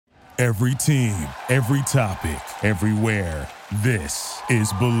Every team, every topic, everywhere. This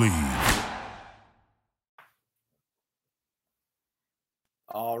is Believe.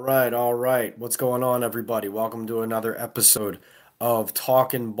 All right. What's going on, everybody? Welcome to another episode of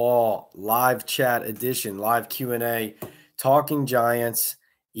Talking Ball live chat edition, live Q&A, Talking Giants.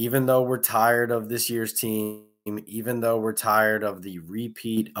 Even though we're tired of this year's team, even though we're tired of the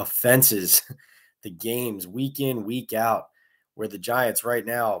repeat offenses, the games week in, week out, where the Giants right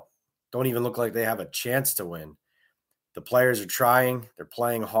now don't even look like they have a chance to win. The players are trying, they're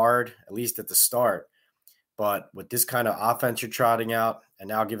playing hard, at least at the start. But with this kind of offense you're trotting out and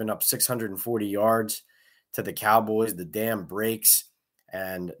now giving up 640 yards to the Cowboys, the dam breaks,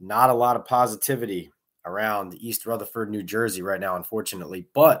 and not a lot of positivity around East Rutherford, New Jersey right now, unfortunately.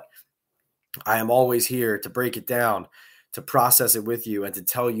 But I am always here to break it down, to process it with you, and to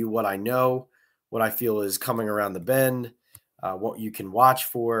tell you what I know, what I feel is coming around the bend, what you can watch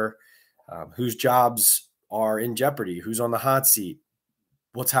for, whose jobs are in jeopardy, who's on the hot seat,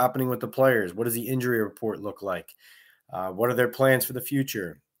 what's happening with the players, what does the injury report look like, what are their plans for the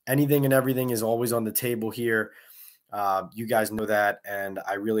future. Anything and everything is always on the table here. You guys know that, and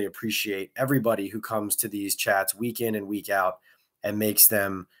I really appreciate everybody who comes to these chats week in and week out and makes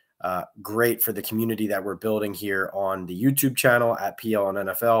them great for the community that we're building here on the YouTube channel at PL and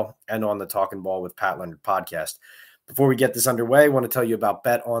NFL and on the Talking Ball with Pat Leonard podcast. Before we get this underway, I want to tell you about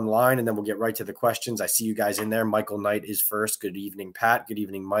Bet Online, and then we'll get right to the questions. I see you guys in there. Michael Knight is first. Good evening, Pat. Good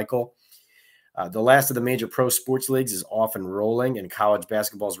evening, Michael. The last of the major pro sports leagues is off and rolling, and college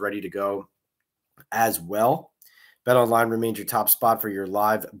basketball is ready to go as well. Bet Online remains your top spot for your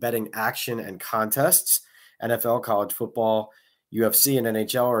live betting action and contests. NFL, college football, UFC, and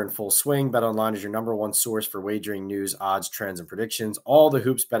NHL are in full swing. Bet Online is your number one source for wagering news, odds, trends, and predictions. All the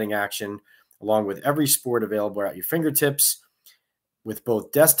hoops betting action, along with every sport available at your fingertips with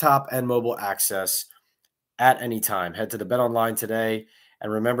both desktop and mobile access at any time. Head to the Bet Online today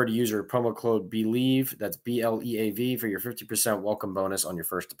and remember to use your promo code BELIEVE, that's BLEAV, for your 50% welcome bonus on your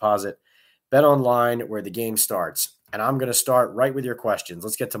first deposit. Bet Online, where the game starts. And I'm going to start right with your questions.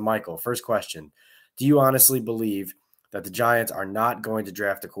 Let's get to Michael. First question. Do you honestly believe that the Giants are not going to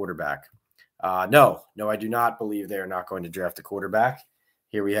draft a quarterback? No, I do not believe they are not going to draft a quarterback.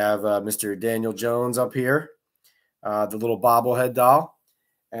 Here we have Mr. Daniel Jones up here, the little bobblehead doll,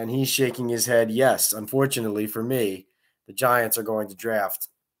 and he's shaking his head. Yes, unfortunately for me, the Giants are going to draft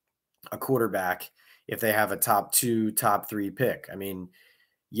a quarterback if they have a top 2, top 3 pick. I mean,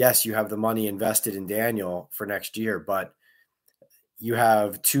 yes, you have the money invested in Daniel for next year, but you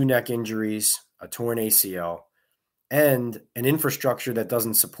have 2 neck injuries, a torn ACL, and an infrastructure that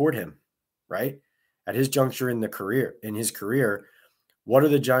doesn't support him, right? At his juncture in his career, what are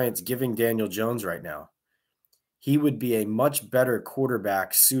the Giants giving Daniel Jones right now? He would be a much better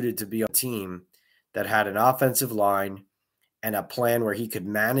quarterback suited to be on a team that had an offensive line and a plan where he could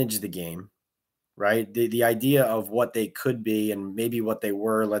manage the game, right? The idea of what they could be and maybe what they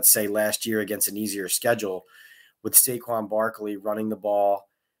were, let's say last year against an easier schedule with Saquon Barkley running the ball,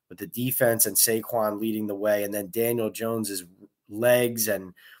 with the defense and Saquon leading the way, and then Daniel Jones's legs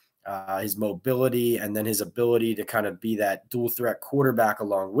and his mobility, and then his ability to kind of be that dual threat quarterback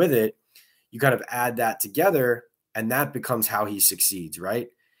along with it. You kind of add that together, and that becomes how he succeeds, right?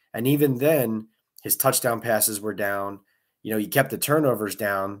 And even then, his touchdown passes were down. He kept the turnovers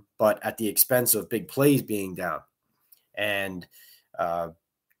down, but at the expense of big plays being down. And,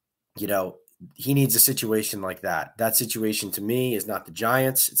 he needs a situation like that. That situation to me is not the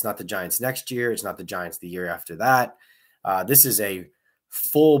Giants. It's not the Giants next year. It's not the Giants the year after that. This is a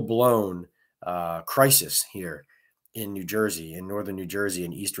full-blown crisis here in New Jersey, in northern New Jersey,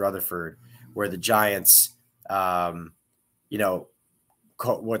 in East Rutherford, where the Giants, what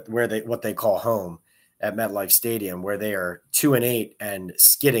they call home at MetLife Stadium, where they are 2-8 and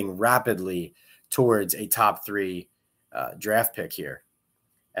skidding rapidly towards a top 3 draft pick here.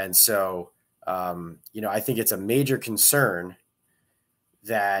 And so, I think it's a major concern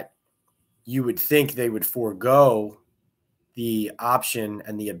that you would think they would forego the option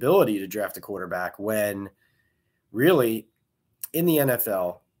and the ability to draft a quarterback when really in the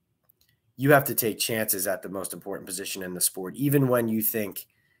NFL, you have to take chances at the most important position in the sport, even when you think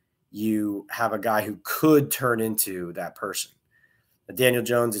you have a guy who could turn into that person. Daniel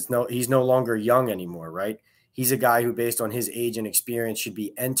Jones he's no longer young anymore, right? He's a guy who, based on his age and experience, should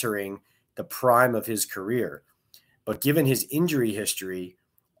be entering the prime of his career. But given his injury history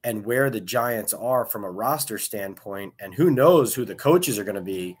and where the Giants are from a roster standpoint, and who knows who the coaches are going to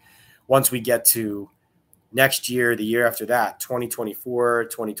be once we get to next year, the year after that, 2024,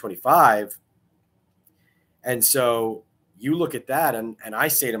 2025. And so you look at that and I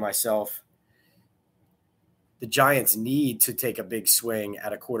say to myself, the Giants need to take a big swing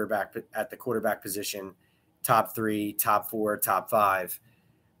at the quarterback position, top 3, top 4, top 5,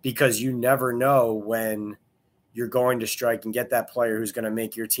 because you never know when you're going to strike and get that player who's going to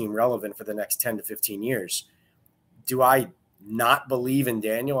make your team relevant for the next 10 to 15 years. Do I not believe in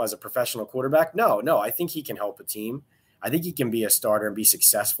Daniel as a professional quarterback? No, I think he can help a team. I think he can be a starter and be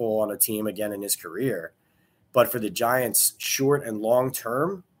successful on a team again in his career. But for the Giants, short and long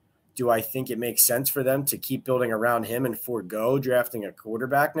term, do I think it makes sense for them to keep building around him and forego drafting a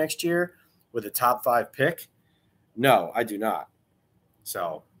quarterback next year with a top 5 pick? No, I do not.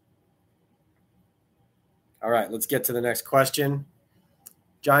 So, all right, let's get to the next question.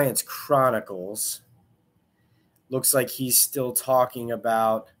 Giants Chronicles. Looks like he's still talking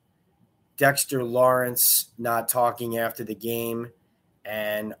about Dexter Lawrence not talking after the game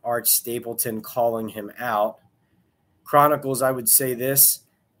and Art Stapleton calling him out. Chronicles, I would say this.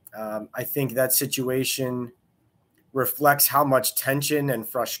 I think that situation reflects how much tension and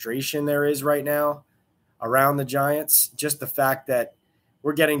frustration there is right now around the Giants. Just the fact that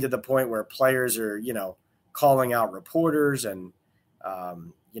we're getting to the point where players are, calling out reporters and,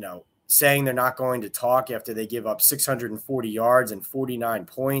 saying they're not going to talk after they give up 640 yards and 49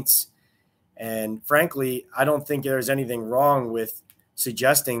 points. And frankly, I don't think there's anything wrong with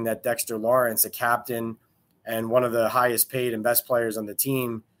suggesting that Dexter Lawrence, a captain and one of the highest paid and best players on the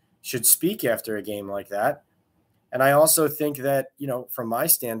team, should speak after a game like that. And I also think that, from my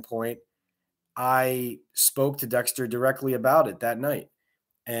standpoint, I spoke to Dexter directly about it that night.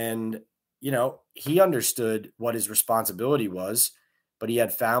 And, he understood what his responsibility was, but he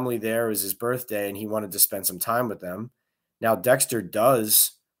had family there. It was his birthday and he wanted to spend some time with them. Now, Dexter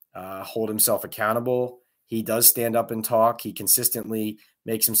does hold himself accountable. He does stand up and talk. He consistently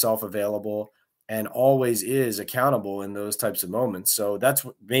makes himself available and always is accountable in those types of moments. So that's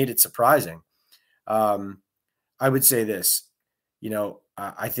what made it surprising. I would say this,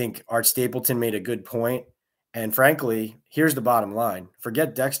 I think Art Stapleton made a good point. And frankly, here's the bottom line.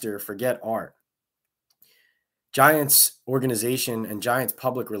 Forget Dexter, forget Art. Giants organization and Giants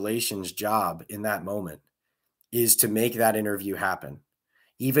public relations job in that moment is to make that interview happen.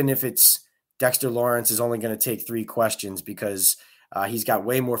 Even if it's Dexter Lawrence is only going to take 3 questions because he's got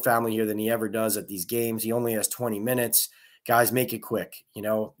way more family here than he ever does at these games. He only has 20 minutes. Guys, make it quick.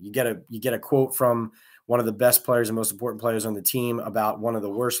 You get a quote from one of the best players and most important players on the team about one of the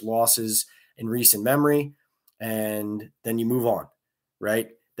worst losses in recent memory, and then you move on, right?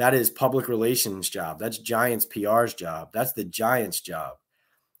 That is public relations job. That's Giants PR's job. That's the Giants job.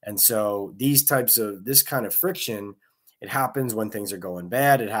 And so this kind of friction, it happens when things are going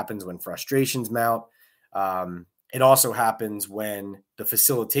bad. It happens when frustrations mount. It also happens when the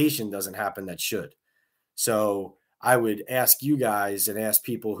facilitation doesn't happen that should. So I would ask you guys and ask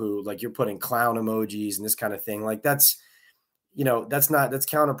people who, like, you're putting clown emojis and this kind of thing. Like that's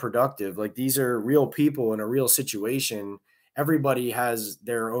counterproductive. Like, these are real people in a real situation. Everybody has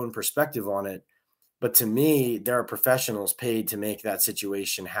their own perspective on it. But to me, there are professionals paid to make that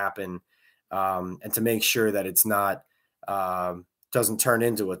situation happen and to make sure that it's not doesn't turn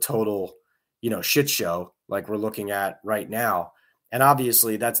into a total, shit show like we're looking at right now. And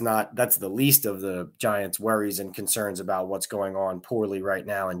obviously that's the least of the Giants' worries and concerns about what's going on poorly right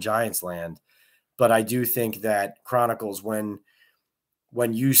now in Giants land. But I do think that Chronicles, when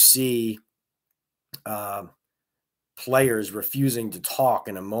you see players refusing to talk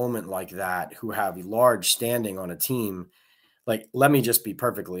in a moment like that who have large standing on a team, like, let me just be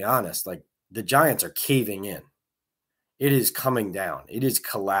perfectly honest, like, the Giants are caving in. It is coming down. It is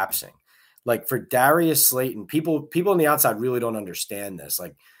collapsing. Like, for Darius Slayton, people on the outside really don't understand this.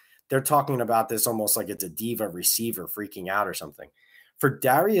 Like, they're talking about this almost like it's a diva receiver freaking out or something. For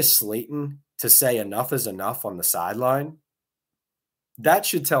Darius Slayton to say enough is enough on the sideline, that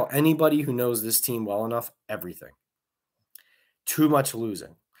should tell anybody who knows this team well enough everything. Too much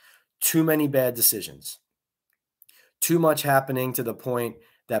losing, too many bad decisions, too much happening to the point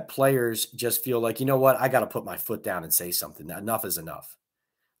that players just feel like, you know what, I got to put my foot down and say something. Enough is enough.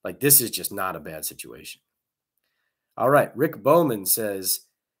 Like, this is just not a bad situation. All right. Rick Bowman says,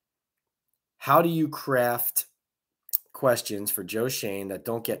 how do you craft questions for Joe Schoen that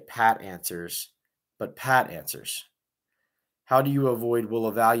don't get pat answers, but pat answers? How do you avoid we'll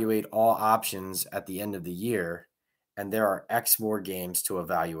evaluate all options at the end of the year, and there are X more games to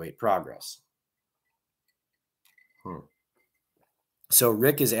evaluate progress? So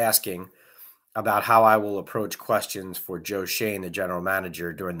Rick is asking about how I will approach questions for Joe Schoen, the general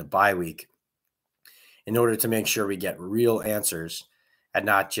manager, during the bye week in order to make sure we get real answers and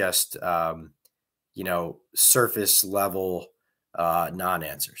not just, surface level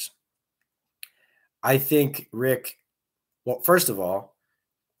non-answers. I think, Rick, well, first of all,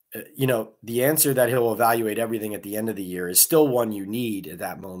 the answer that he'll evaluate everything at the end of the year is still one you need at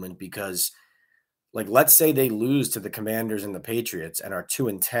that moment, because let's say they lose to the Commanders and the Patriots and are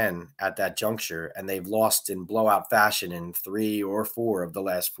 2-10 at that juncture, and they've lost in blowout fashion in 3 or 4 of the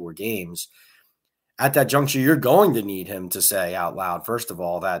last 4 games. At that juncture, you're going to need him to say out loud, first of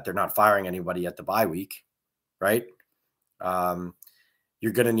all, that they're not firing anybody at the bye week, right?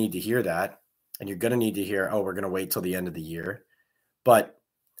 You're going to need to hear that, and you're going to need to hear, oh, we're going to wait till the end of the year. But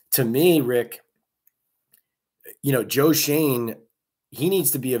to me, Rick, Joe Schoen, he needs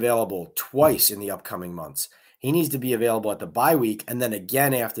to be available twice in the upcoming months. He needs to be available at the bye week and then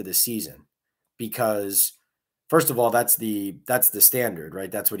again after the season, because first of all, that's the standard,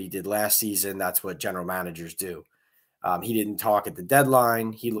 right? That's what he did last season. That's what general managers do. He didn't talk at the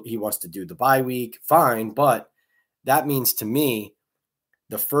deadline. He wants to do the bye week. Fine. But that means to me,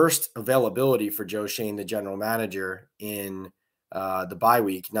 the first availability for Joe Schoen, the general manager, in the bye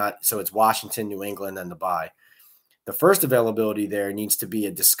week, so it's Washington, New England, and the bye. The first availability there needs to be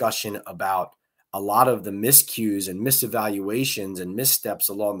a discussion about a lot of the miscues and misevaluations and missteps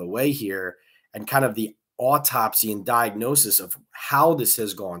along the way here, and kind of the autopsy and diagnosis of how this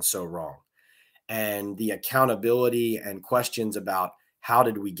has gone so wrong, and the accountability and questions about how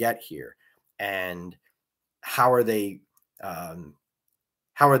did we get here, and how are they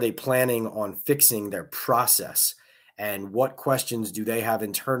planning on fixing their process, and what questions do they have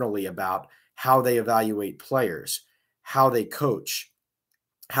internally about how they evaluate players, how they coach,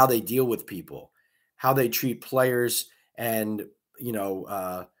 how they deal with people, how they treat players, and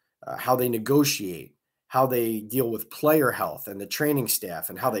how they negotiate, how they deal with player health and the training staff,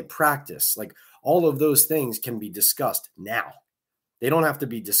 and how they practice. All of those things can be discussed now. They don't have to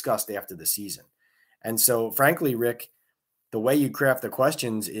be discussed after the season. And so, frankly, Rick, the way you craft the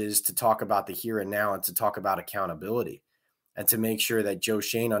questions is to talk about the here and now, and to talk about accountability, and to make sure that Joe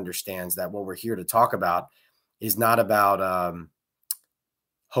Schoen understands that what we're here to talk about is not about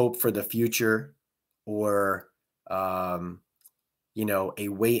hope for the future, or a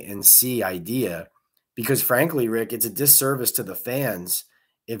wait and see idea. Because frankly, Rick, it's a disservice to the fans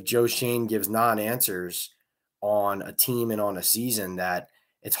if Joe Schoen gives non-answers on a team and on a season that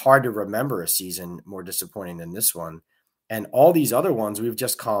it's hard to remember a season more disappointing than this one. And all these other ones we've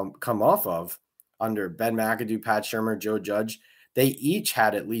just come off of under Ben McAdoo, Pat Shurmur, Joe Judge, they each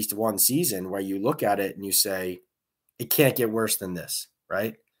had at least one season where you look at it and you say, it can't get worse than this,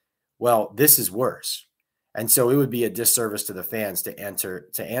 right? Well, this is worse. And so it would be a disservice to the fans to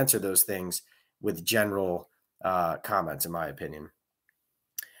answer those things with general comments, in my opinion.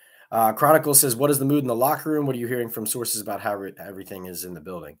 Chronicle says, what is the mood in the locker room? What are you hearing from sources about how everything is in the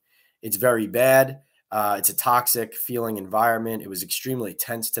building? It's very bad. It's a toxic feeling environment. It was extremely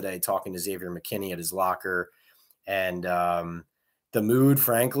tense today talking to Xavier McKinney at his locker. And the mood,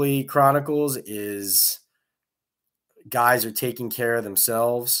 frankly, Chronicles, is guys are taking care of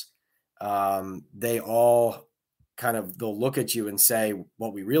themselves. They all they'll look at you and say,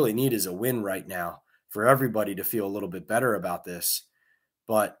 what we really need is a win right now for everybody to feel a little bit better about this.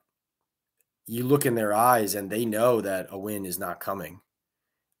 But you look in their eyes and they know that a win is not coming.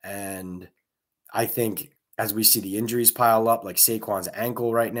 And I think as we see the injuries pile up, like Saquon's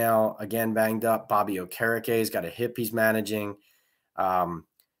ankle right now, again, banged up. Bobby Okereke's got a hip he's managing.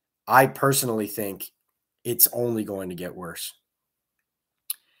 I personally think it's only going to get worse.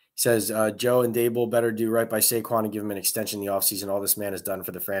 He says, Joe and Daboll better do right by Saquon and give him an extension in the offseason. All this man has done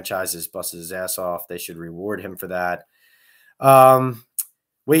for the franchise is busted his ass off. They should reward him for that.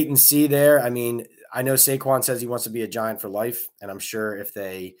 Wait and see there. I mean, I know Saquon says he wants to be a Giant for life, and I'm sure if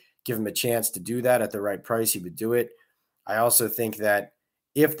they give him a chance to do that at the right price, he would do it. I also think that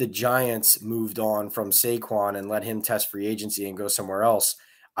if the Giants moved on from Saquon and let him test free agency and go somewhere else,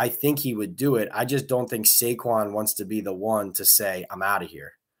 I think he would do it. I just don't think Saquon wants to be the one to say, I'm out of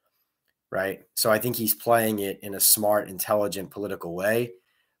here, right? So I think he's playing it in a smart, intelligent, political way.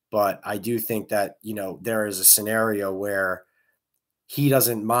 But I do think that, there is a scenario where he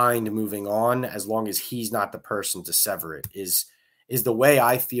doesn't mind moving on as long as he's not the person to sever it, is the way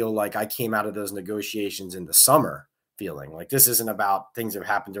I feel like I came out of those negotiations in the summer, feeling like this isn't about things that have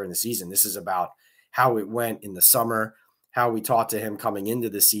happened during the season. This is about how it went in the summer, how we talked to him coming into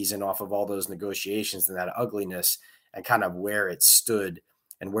the season off of all those negotiations and that ugliness, and kind of where it stood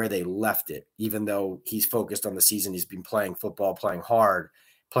and where they left it. Even though he's focused on the season, he's been playing football, playing hard,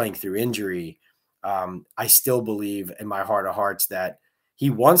 playing through injury. I still believe in my heart of hearts that he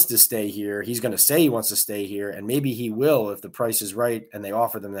wants to stay here. He's going to say he wants to stay here, and maybe he will if the price is right and they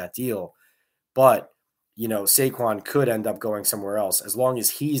offer them that deal. But, Saquon could end up going somewhere else as long as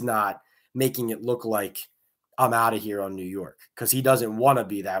he's not making it look like I'm out of here on New York, because he doesn't want to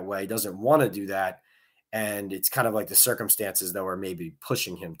be that way. He doesn't want to do that. And it's kind of like the circumstances that were maybe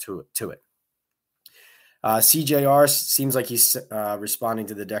pushing him to it. CJR seems like he's responding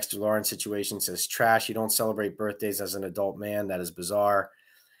to the Dexter Lawrence situation. Says, trash. You don't celebrate birthdays as an adult man. That is bizarre.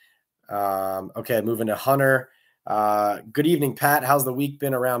 Okay, moving to Hunter. Good evening, Pat. How's the week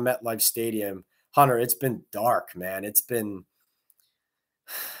been around MetLife Stadium? Hunter, it's been dark, man. It's been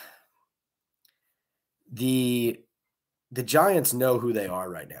the Giants know who they are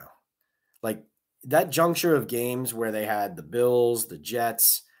right now. Like that juncture of games where they had the Bills, the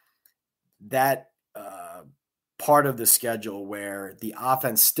Jets, that part of the schedule where the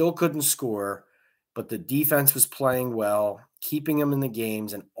offense still couldn't score, but the defense was playing well, keeping them in the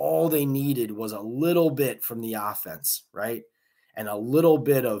games, and all they needed was a little bit from the offense, right? And a little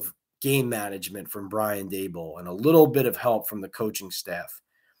bit of game management from Brian Daboll and a little bit of help from the coaching staff.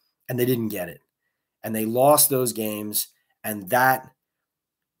 And they didn't get it. And they lost those games. And that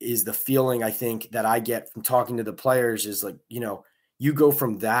is the feeling I think that I get from talking to the players is like, you go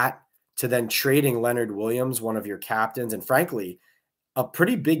from that to then trading Leonard Williams, one of your captains, and frankly, a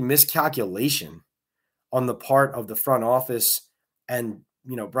pretty big miscalculation on the part of the front office and,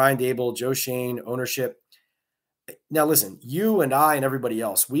 Brian Daboll, Joe Schoen, ownership. Now, listen, you and I and everybody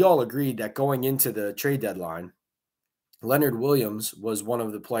else, we all agreed that going into the trade deadline, Leonard Williams was one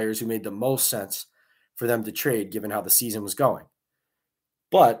of the players who made the most sense for them to trade given how the season was going.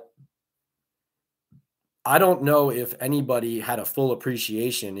 But I don't know if anybody had a full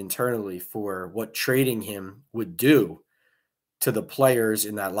appreciation internally for what trading him would do to the players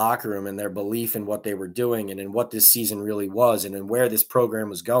in that locker room and their belief in what they were doing and in what this season really was and in where this program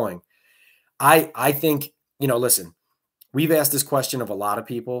was going. I think, listen, we've asked this question of a lot of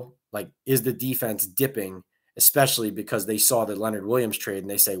people, like, is the defense dipping, especially because they saw the Leonard Williams trade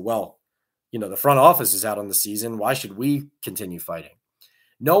and they say, well, the front office is out on the season. Why should we continue fighting?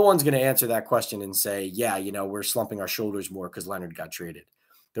 No one's going to answer that question and say, yeah, we're slumping our shoulders more because Leonard got traded.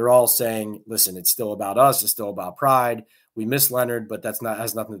 They're all saying, listen, it's still about us. It's still about pride. We miss Leonard, but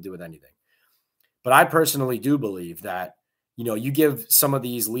has nothing to do with anything. But I personally do believe that, you give some of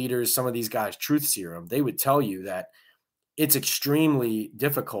these leaders, some of these guys truth serum, they would tell you that it's extremely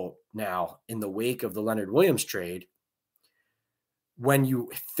difficult now in the wake of the Leonard Williams trade when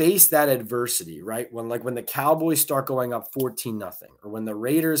you face that adversity, right? When the Cowboys start going up 14-0, or when the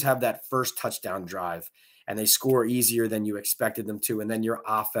Raiders have that first touchdown drive and they score easier than you expected them to, and then your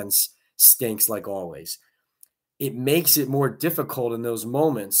offense stinks like always. It makes it more difficult in those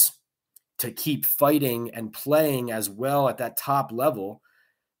moments to keep fighting and playing as well at that top level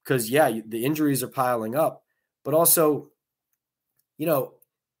because, the injuries are piling up, but also, you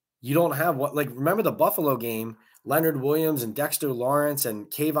don't have remember the Buffalo game, Leonard Williams and Dexter Lawrence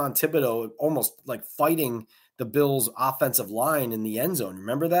and Kayvon Thibodeau almost like fighting the Bills' offensive line in the end zone.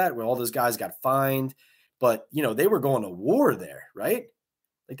 Remember that? Where all those guys got fined, but, they were going to war there, right?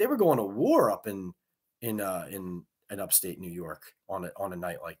 Like they were going to war up in upstate New York on a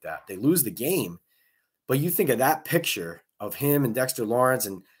night like that. They lose the game, but you think of that picture of him and Dexter Lawrence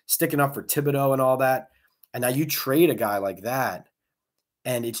and sticking up for Thibodeau and all that, and now you trade a guy like that,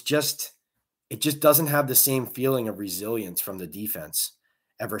 and it just doesn't have the same feeling of resilience from the defense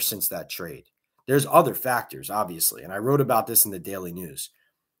ever since that trade. There's other factors, obviously, and I wrote about this in the Daily News.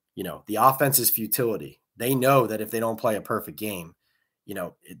 The offense's futility. They know that if they don't play a perfect game,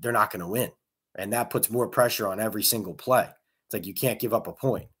 they're not going to win. And that puts more pressure on every single play. It's like you can't give up a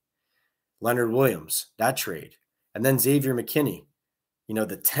point. Leonard Williams, that trade. And then Xavier McKinney,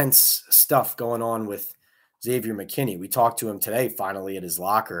 the tense stuff going on with Xavier McKinney. We talked to him today, finally, at his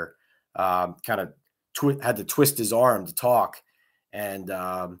locker. Kind of had to twist his arm to talk. And,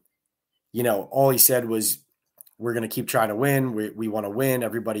 all he said was, we're going to keep trying to win. We want to win.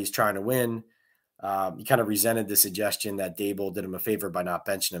 Everybody's trying to win. He kind of resented the suggestion that Daboll did him a favor by not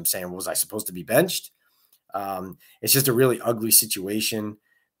benching him, saying, was I supposed to be benched? It's just a really ugly situation.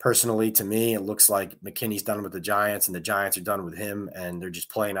 Personally, to me, it looks like McKinney's done with the Giants and the Giants are done with him, and they're just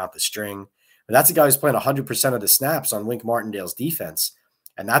playing out the string. But that's a guy who's playing 100% of the snaps on Wink Martindale's defense.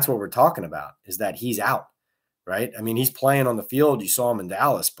 And that's what we're talking about, is that he's out, right? I mean, he's playing on the field. You saw him in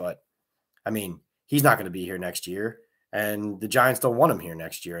Dallas, but, he's not going to be here next year. And the Giants don't want him here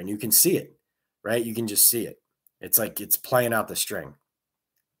next year, and you can see it. Right? You can just see it. It's like it's playing out the string.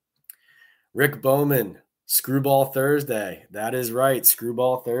 Rick Bowman, Screwball Thursday. That is right,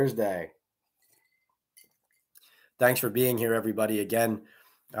 Screwball Thursday. Thanks for being here, everybody. Again,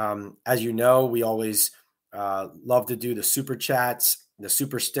 as you know, we always love to do the super chats, the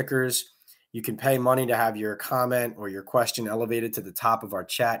super stickers. You can pay money to have your comment or your question elevated to the top of our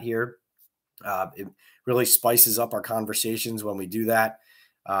chat here. It really spices up our conversations when we do that.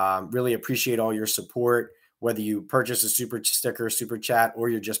 Really appreciate all your support, whether you purchase a super sticker, super chat, or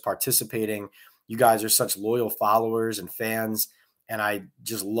you're just participating. You guys are such loyal followers and fans, and I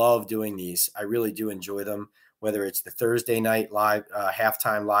just love doing these. I really do enjoy them, whether it's the Thursday night live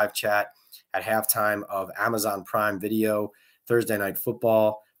halftime live chat at halftime of Amazon Prime Video, Thursday night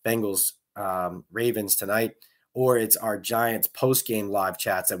football, Bengals, Ravens tonight, or it's our Giants post-game live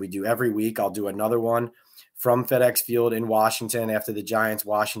chats that we do every week. I'll do another one from FedEx Field in Washington after the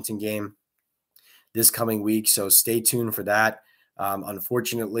Giants-Washington game this coming week, so stay tuned for that.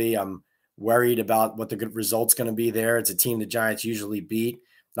 Unfortunately, I'm worried about what the good result's going to be there. It's a team the Giants usually beat.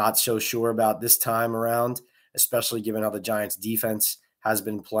 Not so sure about this time around, especially given how the Giants defense has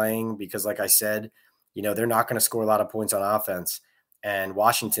been playing, because like I said, they're not going to score a lot of points on offense. And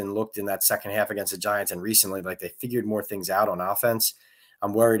Washington looked in that second half against the Giants and recently like they figured more things out on offense.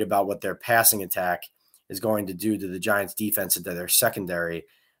 I'm worried about what their passing attack is going to do to the Giants defense and to their secondary.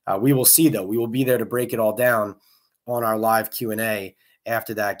 We will see, though. We will be there to break it all down on our live Q&A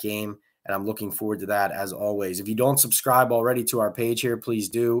after that game, and I'm looking forward to that as always. If you don't subscribe already to our page here, please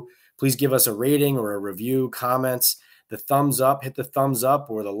do. Please give us a rating or a review, comments, the thumbs up, hit the thumbs up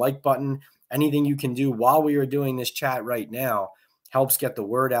or the like button. Anything you can do while we are doing this chat right now helps get the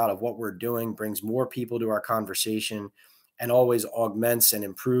word out of what we're doing, brings more people to our conversation, and always augments and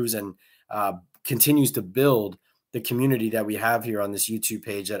improves and continues to build the community that we have here on this YouTube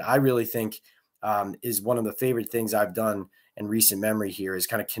page that I really think is one of the favorite things I've done in recent memory here, is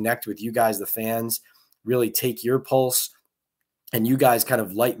kind of connect with you guys, the fans, really take your pulse, and you guys kind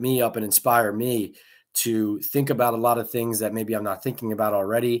of light me up and inspire me to think about a lot of things that maybe I'm not thinking about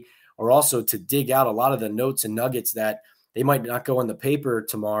already, or also to dig out a lot of the notes and nuggets that they might not go in the paper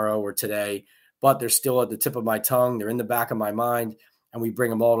tomorrow or today, but they're still at the tip of my tongue. They're in the back of my mind, and we bring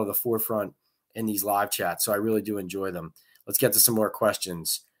them all to the forefront in these live chats. So I really do enjoy them. Let's get to some more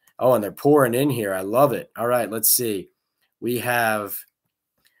questions. Oh, and they're pouring in here. I love it. All right, let's see. We have,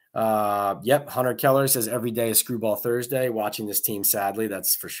 Hunter Keller says every day is Screwball Thursday. Watching this team, sadly,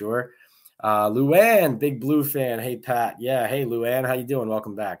 that's for sure. Luann, big Blue fan. Hey, Pat. Yeah, hey, Luann, how you doing?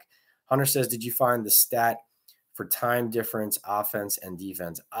 Welcome back. Hunter says, did you find the stat for time difference, offense, and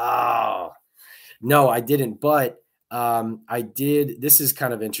defense? Oh, no, I didn't, but I did. This is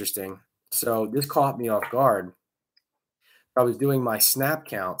kind of interesting. So this caught me off guard. I was doing my snap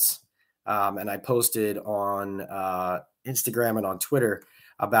counts, and I posted on Instagram and on Twitter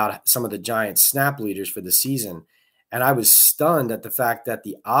about some of the Giants snap leaders for the season. And I was stunned at the fact that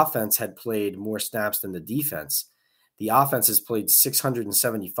the offense had played more snaps than the defense. The offense has played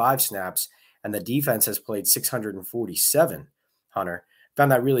 675 snaps, and the defense has played 647, Hunter.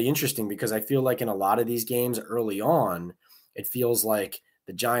 Found that really interesting because I feel like in a lot of these games early on, it feels like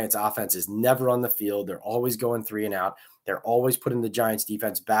the Giants offense is never on the field. They're always going 3 and out. They're always putting the Giants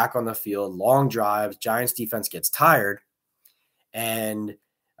defense back on the field, long drives. Giants defense gets tired. And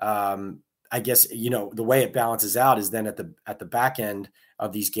I guess, the way it balances out is then at the back end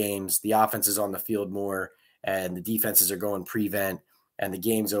of these games, the offense is on the field more and the defenses are going prevent and the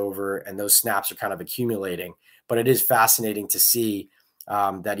game's over and those snaps are kind of accumulating. But it is fascinating to see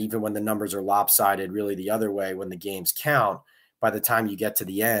that even when the numbers are lopsided, really the other way, when the games count, by the time you get to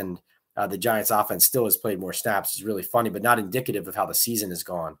the end, the Giants offense still has played more snaps. It's really funny, but not indicative of how the season has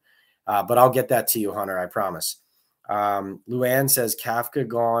gone. But I'll get that to you, Hunter, I promise. Luann says Kafka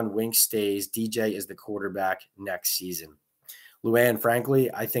gone, Wink stays, DJ is the quarterback next season. Luann,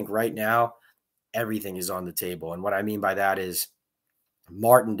 frankly, I think right now everything is on the table. And what I mean by that is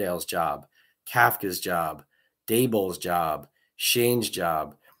Martindale's job, Kafka's job, Daboll's job, Schoen's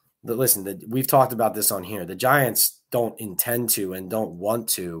job. But listen, we've talked about this on here. The Giants don't intend to and don't want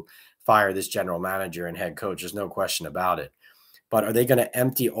to fire this general manager and head coach. There's no question about it. But are they going to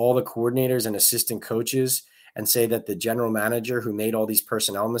empty all the coordinators and assistant coaches and say that the general manager who made all these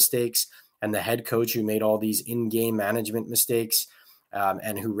personnel mistakes and the head coach who made all these in-game management mistakes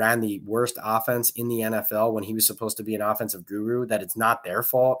and who ran the worst offense in the NFL when he was supposed to be an offensive guru, that it's not their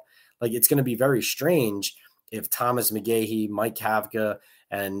fault? Like, it's going to be very strange if Thomas McGahee, Mike Kafka,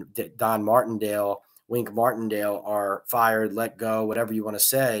 and Don Martindale, Wink Martindale are fired, let go, whatever you want to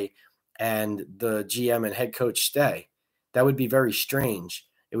say, and the GM and head coach stay. That would be very strange.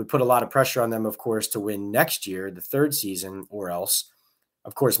 It would put a lot of pressure on them, of course, to win next year, the third season, or else.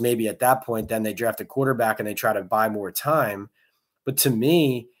 Of course, maybe at that point, then they draft a quarterback and they try to buy more time. But to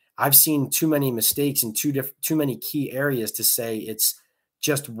me, I've seen too many mistakes in too many key areas to say it's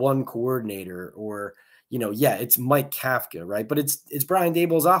just one coordinator or, yeah, it's Mike Kafka, right? But it's Brian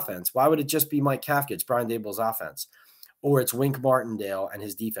Daboll's offense. Why would it just be Mike Kafka? It's Brian Daboll's offense. Or it's Wink Martindale and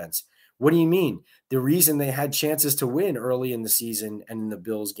his defense. What do you mean? The reason they had chances to win early in the season and in the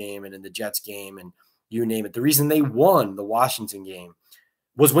Bills game and in the Jets game and you name it, the reason they won the Washington game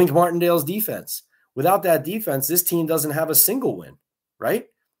was Wink Martindale's defense. Without that defense, this team doesn't have a single win, right?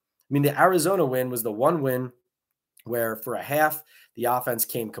 I mean, the Arizona win was the one win where for a half, the offense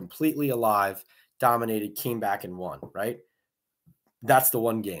came completely alive, dominated, came back and won, right? That's the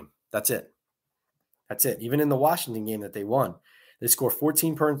one game. That's it. That's it. Even in the Washington game that they won, they score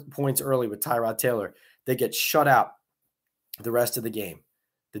 14 points early with Tyrod Taylor. They get shut out the rest of the game.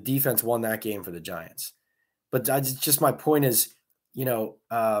 The defense won that game for the Giants. But just my point is, it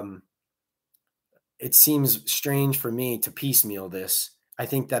seems strange for me to piecemeal this. I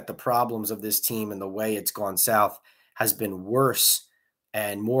think that the problems of this team and the way it's gone south has been worse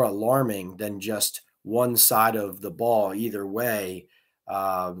and more alarming than just one side of the ball either way.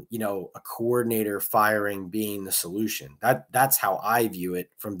 A coordinator firing being the solution. That's how I view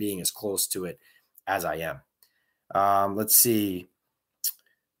it from being as close to it as I am. Let's see.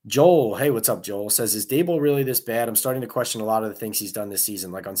 Joel, hey, what's up, Joel? Says, is Daboll really this bad? I'm starting to question a lot of the things he's done this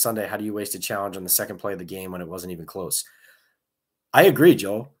season. Like on Sunday, how do you waste a challenge on the second play of the game when it wasn't even close? I agree,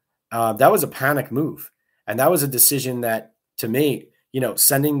 Joel. That was a panic move. And that was a decision that, to me,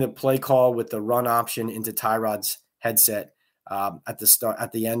 sending the play call with the run option into Tyrod's headset at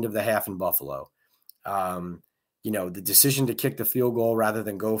the end of the half in Buffalo. The decision to kick the field goal rather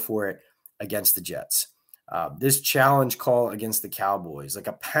than go for it against the Jets. This challenge call against the Cowboys, like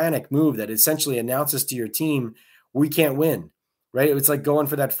a panic move that essentially announces to your team, we can't win, right? It's like going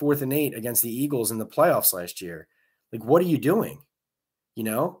for that 4th and 8 against the Eagles in the playoffs last year. Like, what are you doing?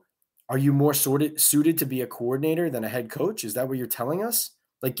 Are you more suited to be a coordinator than a head coach? Is that what you're telling us?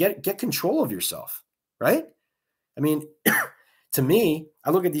 Like, get control of yourself, right? I mean, to me,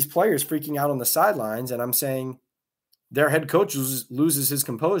 I look at these players freaking out on the sidelines and I'm saying their head coach loses his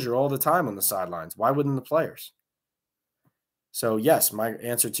composure all the time on the sidelines. Why wouldn't the players? So yes, my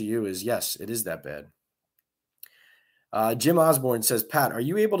answer to you is yes, it is that bad. Jim Osborne says, Pat, are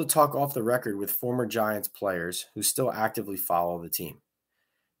you able to talk off the record with former Giants players who still actively follow the team?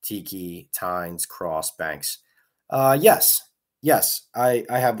 Tiki, Tynes, Cross, Banks. Yes, I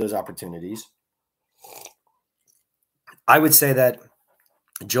have those opportunities. I would say that,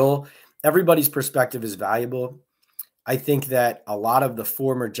 Joel, everybody's perspective is valuable. I think that a lot of the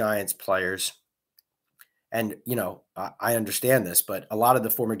former Giants players, and, I understand this, but a lot of the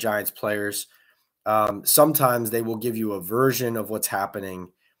former Giants players, sometimes they will give you a version of what's happening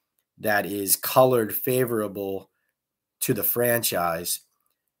that is colored favorable to the franchise.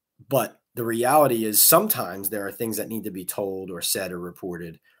 But the reality is sometimes there are things that need to be told or said or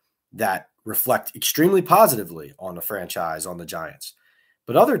reported that reflect extremely positively on the franchise, on the Giants.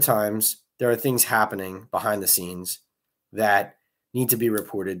 But other times there are things happening behind the scenes that need to be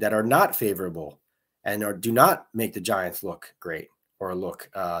reported that are not favorable and do not make the Giants look great or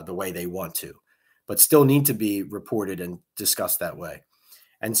look the way they want to, but still need to be reported and discussed that way.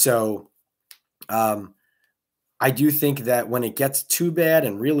 And so I do think that when it gets too bad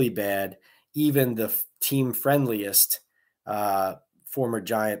and really bad, even the team friendliest former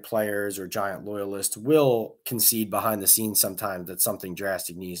Giant players or Giant loyalists will concede behind the scenes sometimes that something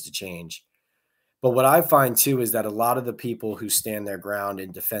drastic needs to change. But what I find too is that a lot of the people who stand their ground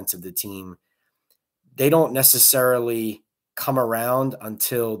in defense of the team, they don't necessarily come around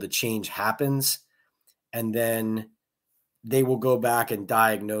until the change happens. And then they will go back and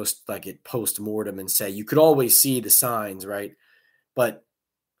diagnose like it post-mortem and say, you could always see the signs, right? But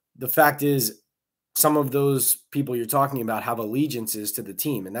the fact is, some of those people you're talking about have allegiances to the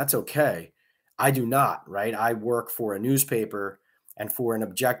team, and that's okay. I do not, right? I work for a newspaper and for an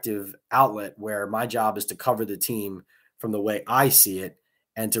objective outlet where my job is to cover the team from the way I see it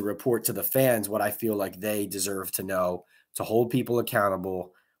and to report to the fans what I feel like they deserve to know, to hold people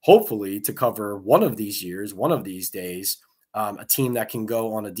accountable, hopefully to cover one of these years, one of these days, a team that can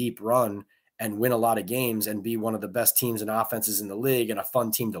go on a deep run and win a lot of games and be one of the best teams and offenses in the league and a fun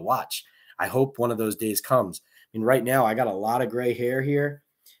team to watch. I hope one of those days comes. I mean, right now I got a lot of gray hair here.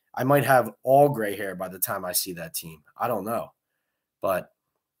 I might have all gray hair by the time I see that team. I don't know. But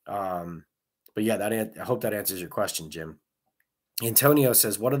yeah, I hope that answers your question, Jim. Antonio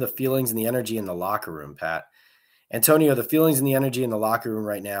says, what are the feelings and the energy in the locker room, Pat? Antonio, the feelings and the energy in the locker room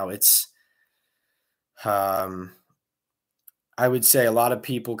right now, it's I would say a lot of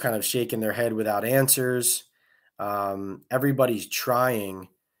people kind of shaking their head without answers. Everybody's trying,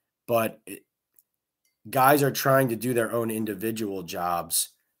 but guys are trying to do their own individual jobs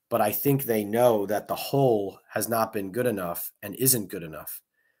but I think they know that the whole has not been good enough and isn't good enough.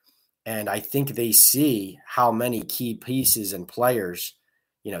 And I think they see how many key pieces and players,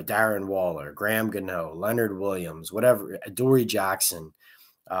 Darren Waller, Graham Gano, Leonard Williams, whatever, Adoree Jackson,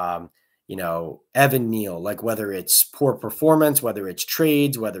 um, Evan Neal, like whether it's poor performance, whether it's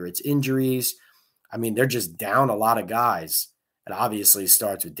trades, whether it's injuries. I mean, they're just down a lot of guys. And obviously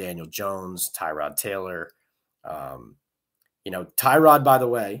starts with Daniel Jones, Tyrod Taylor. Tyrod, by the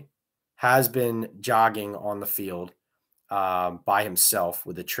way, has been jogging on the field by himself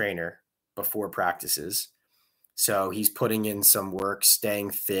with a trainer before practices. So he's putting in some work,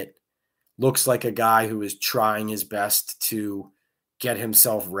 staying fit. Looks like a guy who is trying his best to get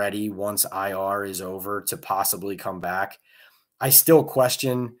himself ready once IR is over to possibly come back. I still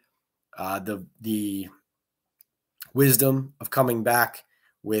question the wisdom of coming back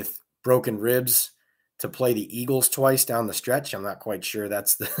with broken ribs to play the Eagles twice down the stretch. I'm not quite sure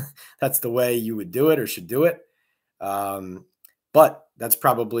that's the way you would do it or should do it. But that's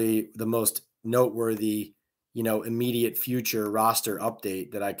probably the most noteworthy, immediate future roster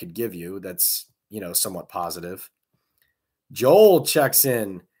update that I could give you. That's, somewhat positive. Joel checks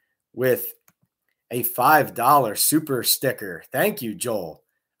in with a $5 super sticker. Thank you, Joel.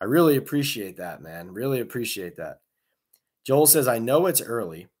 I really appreciate that, man. Really appreciate that. Joel says, I know it's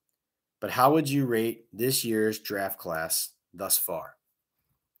early, but how would you rate this year's draft class thus far?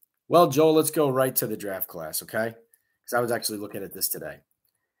 Well, Joel, let's go right to the draft class, okay? Because I was actually looking at this today.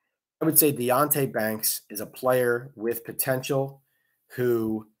 I would say Deonte Banks is a player with potential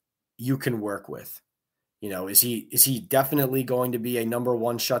who you can work with. Is he definitely going to be a number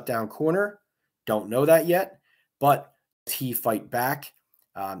one shutdown corner? Don't know that yet, but does he fight back?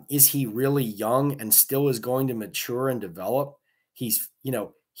 Is he really young and still is going to mature and develop? He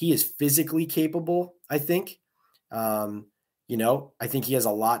is physically capable, I think. I think he has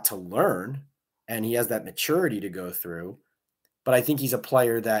a lot to learn and he has that maturity to go through, but I think he's a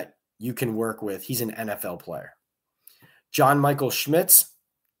player that you can work with. He's an NFL player. John Michael Schmitz,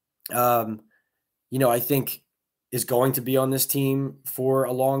 I think is going to be on this team for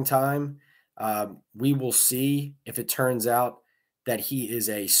a long time. We will see if it turns out that he is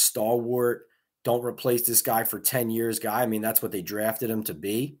a stalwart, don't replace this guy for 10 years guy. I mean, that's what they drafted him to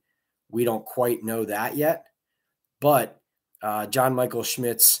be. We don't quite know that yet. But John Michael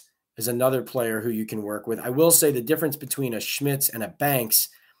Schmitz is another player who you can work with. I will say the difference between a Schmitz and a Banks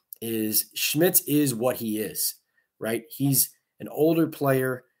is Schmitz is what he is, right? He's an older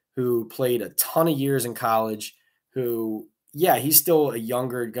player who played a ton of years in college, who, he's still a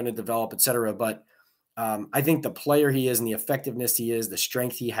younger, going to develop, et cetera. But I think the player he is and the effectiveness he is, the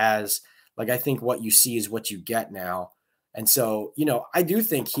strength he has, like I think what you see is what you get now. And so, I do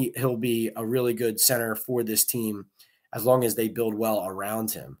think he'll be a really good center for this team as long as they build well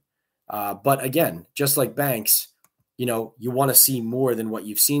around him. But again, just like Banks, you want to see more than what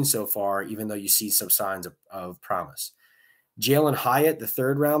you've seen so far, even though you see some signs of promise. Jalen Hyatt, the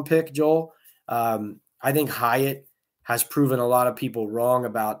third-round pick, Joel, I think Hyatt has proven a lot of people wrong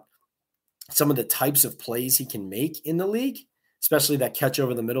about some of the types of plays he can make in the league, especially that catch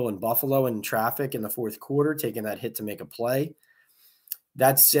over the middle in Buffalo in traffic in the fourth quarter, taking that hit to make a play.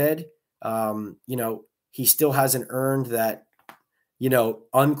 That said, he still hasn't earned that,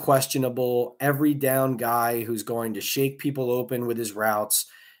 unquestionable every down guy who's going to shake people open with his routes.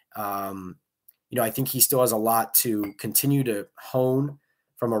 I think he still has a lot to continue to hone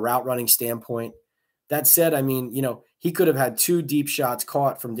from a route running standpoint. That said, I mean, he could have had two deep shots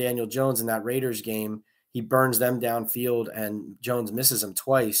caught from Daniel Jones in that Raiders game. He burns them downfield and Jones misses them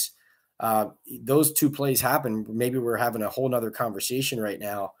twice. Those two plays happen. Maybe we're having a whole nother conversation right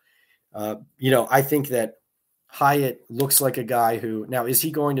now. I think that Hyatt looks like a guy who, now, is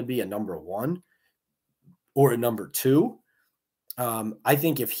he going to be a number one or a number two? I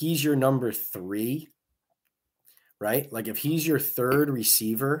think if he's your number three, right? Like if he's your third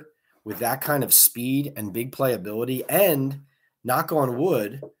receiver with that kind of speed and big playability, and knock on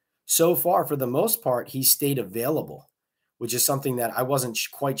wood, so far, for the most part, he stayed available, which is something that I wasn't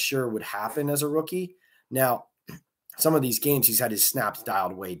quite sure would happen as a rookie. Now, some of these games, he's had his snaps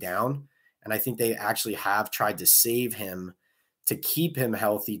dialed way down, and I think they actually have tried to save him to keep him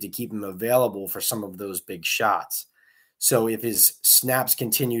healthy, to keep him available for some of those big shots. So if his snaps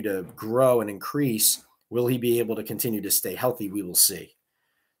continue to grow and increase, will he be able to continue to stay healthy? We will see.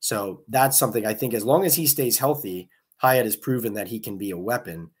 So that's something I think as long as he stays healthy, Hyatt has proven that he can be a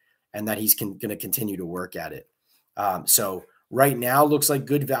weapon and that he's going to continue to work at it. So right now looks like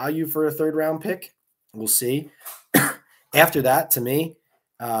good value for a third round pick. We'll see. After that, to me,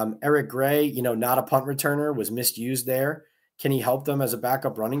 Eric Gray, not a punt returner, was misused there. Can he help them as a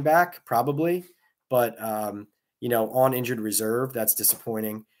backup running back? Probably. But, on injured reserve, that's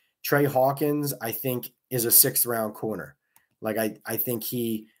disappointing. Trey Hawkins, I think, is a sixth-round corner. Like, I think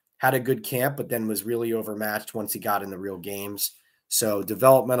he had a good camp, but then was really overmatched once he got in the real games. So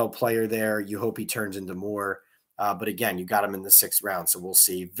developmental player there. You hope he turns into more. But again, you got him in the sixth round, so we'll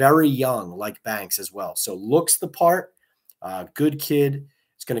see. Very young, like Banks as well. So looks the part. Good kid.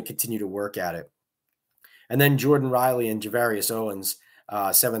 Is going to continue to work at it. And then Jordan Riley and Javarius Owens,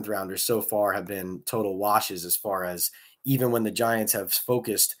 seventh rounders so far, have been total washes as far as even when the Giants have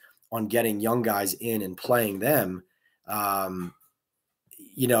focused on getting young guys in and playing them,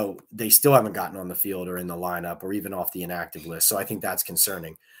 they still haven't gotten on the field or in the lineup or even off the inactive list. So I think that's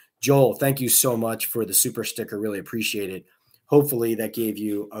concerning. Joel, thank you so much for the super sticker. Really appreciate it. Hopefully that gave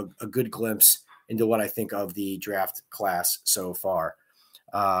you a good glimpse into what I think of the draft class so far.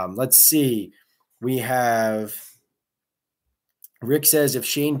 Let's see. We have Rick says if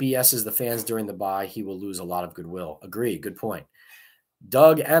Shane BS's the fans during the bye, he will lose a lot of goodwill. Agree. Good point.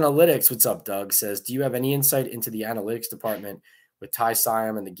 Doug Analytics, what's up, Doug, says, do you have any insight into the analytics department with Ty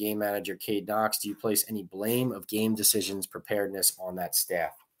Siam and the game manager, Cade Knox? Do you place any blame of game decisions preparedness on that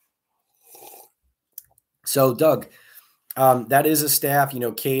staff? So, Doug, that is a staff,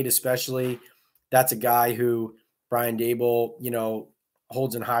 Cade especially. That's a guy who Brian Daboll,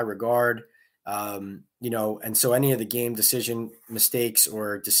 holds in high regard. And so any of the game decision mistakes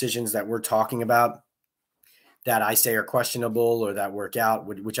or decisions that we're talking about that I say are questionable or that work out,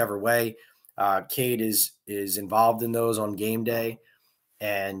 whichever way, Cade is involved in those on game day.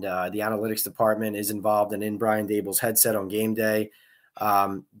 And the analytics department is involved and in Brian Daboll's headset on game day.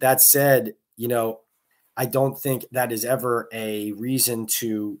 That said, I don't think that is ever a reason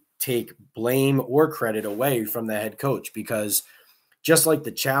to take blame or credit away from the head coach, because just like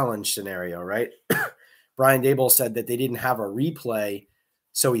the challenge scenario, right? Brian Daboll said that they didn't have a replay,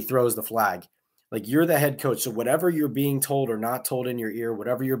 so he throws the flag. Like, you're the head coach, so whatever you're being told or not told in your ear,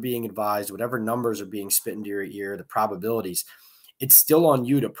 whatever you're being advised, whatever numbers are being spit into your ear, the probabilities, it's still on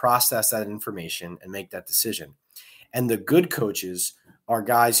you to process that information and make that decision. And the good coaches are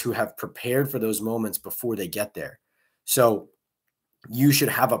guys who have prepared for those moments before they get there. So you should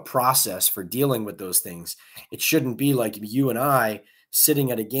have a process for dealing with those things. It shouldn't be like you and I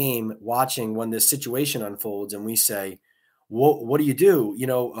sitting at a game watching when this situation unfolds and we say, what do you do?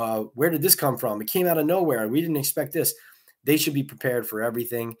 Where did this come from? It came out of nowhere. We didn't expect this. They should be prepared for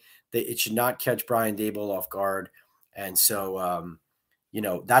everything. It should not catch Brian Daboll off guard. And so,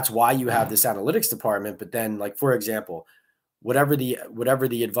 that's why you have this analytics department. But then, like, for example, whatever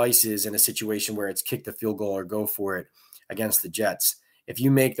the advice is in a situation where it's kick the field goal or go for it against the Jets, if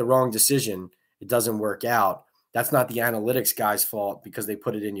you make the wrong decision, it doesn't work out. That's not the analytics guy's fault because they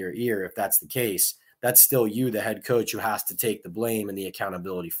put it in your ear. If that's the case, that's still you, the head coach, who has to take the blame and the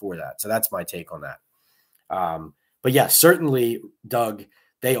accountability for that. So that's my take on that. But yeah, certainly, Doug,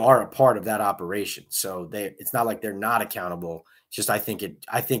 they are a part of that operation. So it's not like they're not accountable. It's just I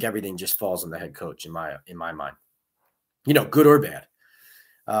think everything just falls on the head coach in my mind. Good or bad.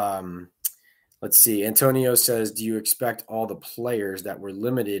 Let's see. Antonio says, do you expect all the players that were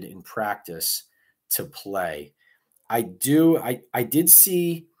limited in practice to play? I do. I did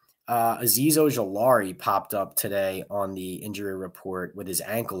see Azeez Ojulari popped up today on the injury report with his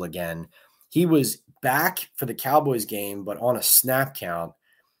ankle again. He was back for the Cowboys game, but on a snap count.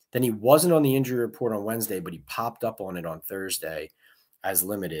 Then he wasn't on the injury report on Wednesday, but he popped up on it on Thursday as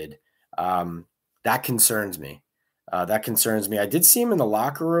limited. That concerns me. I did see him in the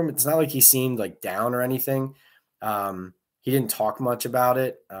locker room. It's not like he seemed like down or anything. He didn't talk much about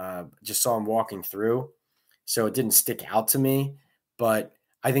it. Just saw him walking through. So it didn't stick out to me, but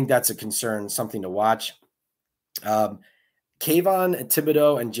I think that's a concern, something to watch. Kayvon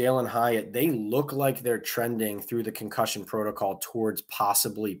Thibodeau and Jalen Hyatt, they look like they're trending through the concussion protocol towards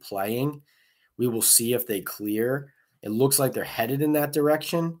possibly playing. We will see if they clear. It looks like they're headed in that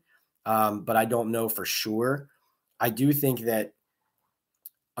direction, but I don't know for sure. I do think that,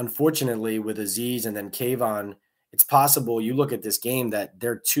 unfortunately, with Azeez and then Kayvon, it's possible you look at this game that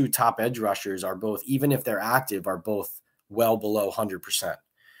their two top edge rushers are both, even if they're active, are both well below 100%.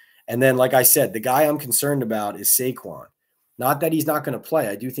 And then, like I said, the guy I'm concerned about is Saquon. Not that he's not going to play.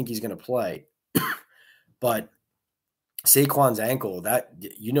 I do think he's going to play. But Saquon's ankle, that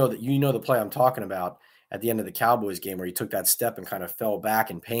the play I'm talking about at the end of the Cowboys game where he took that step and kind of fell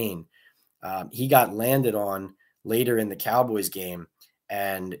back in pain. He got landed on later in the Cowboys game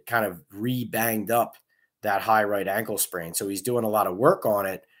and kind of re-banged up that high right ankle sprain. So he's doing a lot of work on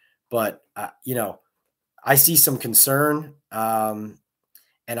it. But, I see some concern. And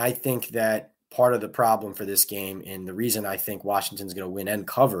I think that part of the problem for this game, and the reason I think Washington's going to win and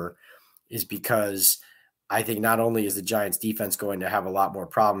cover, is because I think not only is the Giants defense going to have a lot more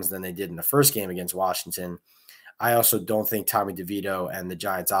problems than they did in the first game against Washington, I also don't think Tommy DeVito and the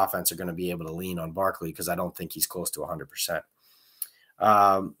Giants offense are going to be able to lean on Barkley, because I don't think he's close to 100%.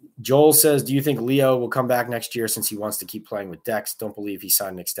 Joel says, do you think Leo will come back next year since he wants to keep playing with Dex? Don't believe he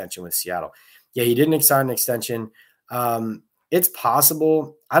signed an extension with Seattle. Yeah, he didn't sign an extension. It's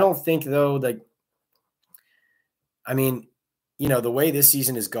possible. I don't think, though, the way this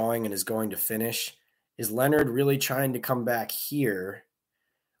season is going and is going to finish, is Leonard really trying to come back here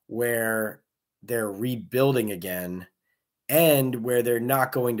where they're rebuilding again and where they're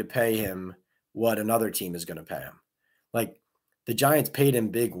not going to pay him what another team is going to pay him? Like, the Giants paid him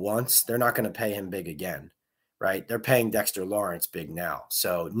big once. They're not going to pay him big again, right? They're paying Dexter Lawrence big now.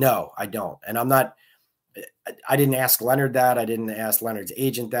 So, no, I don't. And I didn't ask Leonard that. I didn't ask Leonard's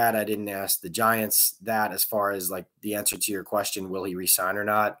agent that. I didn't ask the Giants that, as far as like the answer to your question, will he resign or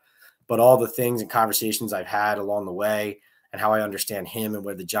not? But all the things and conversations I've had along the way and how I understand him and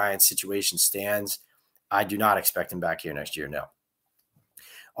where the Giants situation stands, I do not expect him back here next year, no.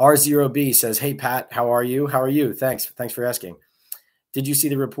 R0B says, hey, Pat, how are you? How are you? Thanks for asking. Did you see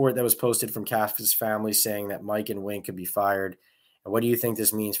the report that was posted from Kafka's family saying that Mike and Wink could be fired? And what do you think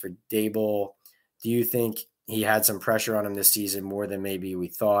this means for Daboll? Do you think he had some pressure on him this season more than maybe we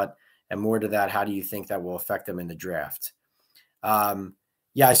thought? And more to that, how do you think that will affect him in the draft?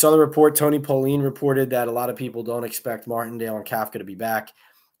 Yeah, I saw the report. Tony Pauline reported that a lot of people don't expect Martindale and Kafka to be back,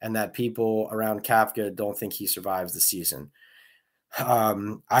 and that people around Kafka don't think he survives the season.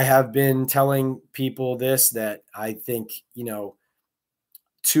 I have been telling people this, that I think,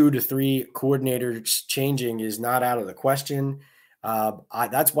 2 to 3 coordinators changing is not out of the question.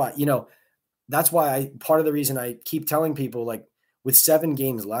 That's why part of the reason I keep telling people, like, with 7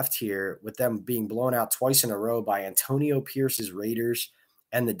 games left here, with them being blown out twice in a row by Antonio Pierce's Raiders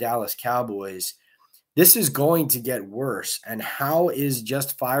and the Dallas Cowboys, this is going to get worse. And how is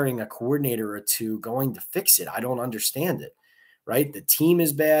just firing a coordinator or two going to fix it? I don't understand it, right? The team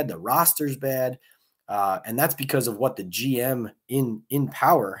is bad. The roster's bad. And that's because of what the GM in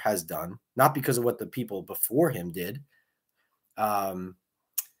power has done, not because of what the people before him did.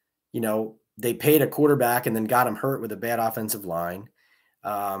 They paid a quarterback and then got him hurt with a bad offensive line.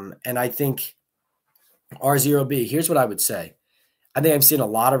 And I think R0B, here's what I would say. I think I've seen a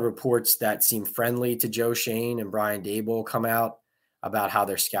lot of reports that seem friendly to Joe Schoen and Brian Daboll come out about how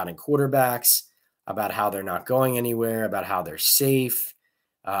they're scouting quarterbacks, about how they're not going anywhere, about how they're safe,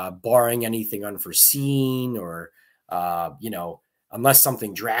 barring anything unforeseen, or, unless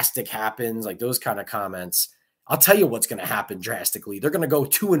something drastic happens, like those kind of comments. I'll tell you what's going to happen drastically. They're going to go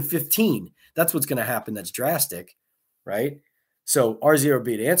 2-15. That's what's going to happen. That's drastic, right? So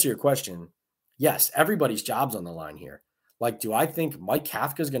R0B, to answer your question, yes, everybody's job's on the line here. Like, do I think Mike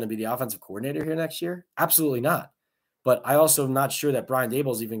Kafka is going to be the offensive coordinator here next year? Absolutely not. But I also am not sure that Brian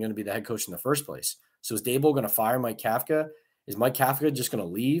Daboll is even going to be the head coach in the first place. So is Daboll going to fire Mike Kafka? Is Mike Kafka just going to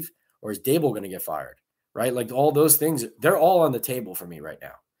leave? Or is Daboll going to get fired? Right? Like, all those things, they're all on the table for me right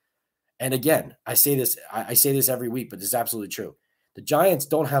now. And again, I say this every week, but this is absolutely true. The Giants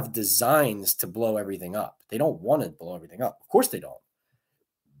don't have designs to blow everything up. They don't want to blow everything up. Of course they don't.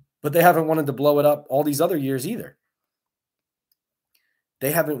 But they haven't wanted to blow it up all these other years either. They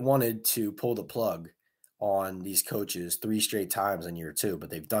haven't wanted to pull the plug on these coaches 3 straight times in year 2,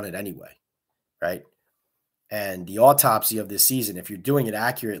 but they've done it anyway, right? And the autopsy of this season, if you're doing it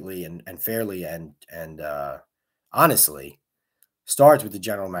accurately and fairly and honestly, starts with the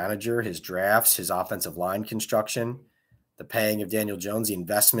general manager, his drafts, his offensive line construction, the paying of Daniel Jones, the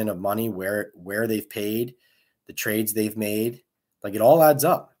investment of money, where they've paid, the trades they've made. Like, it all adds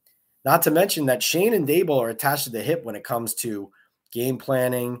up. Not to mention that Schoen and Daboll are attached to the hip when it comes to game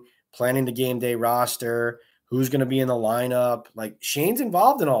planning the game day roster, who's going to be in the lineup. Like, Shane's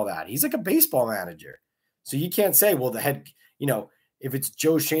involved in all that. He's like a baseball manager. So you can't say, well, the head, if it's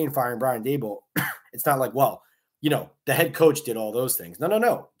Joe Schoen firing Brian Daboll, it's not like, well, the head coach did all those things.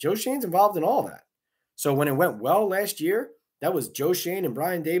 No. Joe Schoen's involved in all that. So when it went well last year, that was Joe Schoen and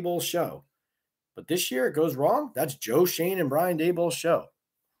Brian Daboll's show. But this year it goes wrong. That's Joe Schoen and Brian Daboll's show.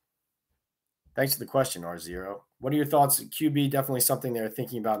 Thanks for the question, R0. What are your thoughts? QB, definitely something they're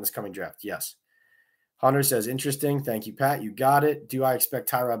thinking about in this coming draft. Yes. Hunter says, interesting. Thank you, Pat. You got it. Do I expect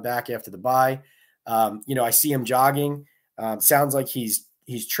Tyrod back after the bye? I see him jogging. Sounds like he's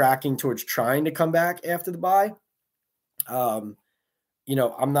tracking towards trying to come back after the bye. I'm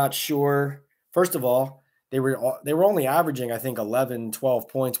not sure. First of all, they were only averaging, I think, 11, 12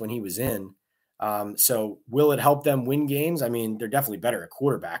 points when he was in. So will it help them win games? I mean, they're definitely better at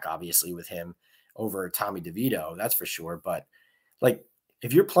quarterback, obviously, with him over Tommy DeVito. That's for sure. But like,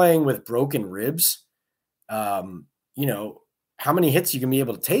 if you're playing with broken ribs, you know, how many hits you can be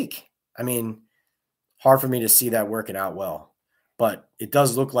able to take? I mean, hard for me to see that working out well. But it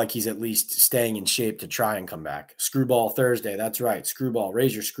does look like he's at least staying in shape to try and come back. Screwball Thursday. That's right. Screwball.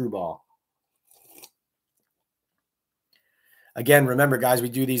 Raise your screwball. Again, remember, guys, we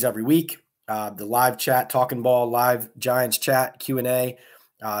do these every week. The live chat, Talking Ball, live Giants chat, Q&A,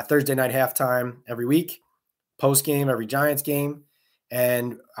 Thursday night halftime every week, post game every Giants game.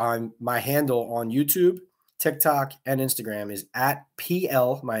 And my handle on YouTube, TikTok, and Instagram is at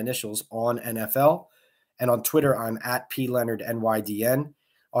PL, my initials, on NFL. And on Twitter, I'm at PLeonardNYDN.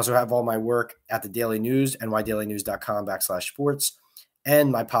 Also have all my work at the Daily News, nydailynews.com/sports.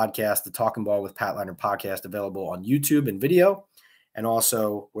 And my podcast, the Talking Ball with Pat Leonard podcast, available on YouTube and video, and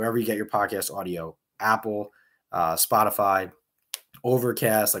also wherever you get your podcast audio, Apple, Spotify,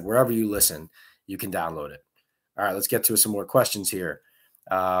 Overcast, like wherever you listen, you can download it. All right, let's get to some more questions here.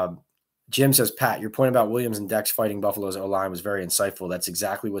 Jim says, Pat, your point about Williams and Dex fighting Buffalo's O-line was very insightful. That's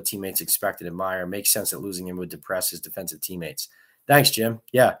exactly what teammates expected in Meyer. Makes sense that losing him would depress his defensive teammates. Thanks, Jim.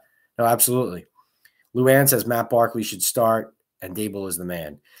 Yeah, no, absolutely. Luann says Matt Barkley should start and Daboll is the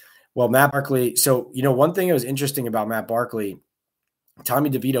man. Well, Matt Barkley, so, one thing that was interesting about Matt Barkley,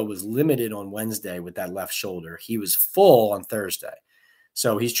 Tommy DeVito was limited on Wednesday with that left shoulder. He was full on Thursday.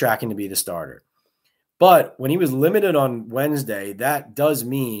 So he's tracking to be the starter. But when he was limited on Wednesday, that does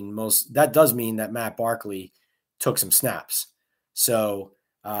mean that Matt Barkley took some snaps. So,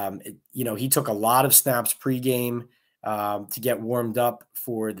 he took a lot of snaps pregame to get warmed up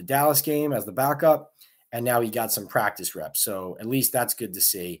for the Dallas game as the backup. And now he got some practice reps. So at least that's good to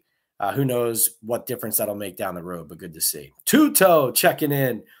see. Who knows what difference that'll make down the road, but good to see. Tuto checking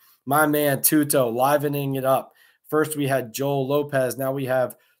in. My man Tuto livening it up. First we had Joel Lopez. Now we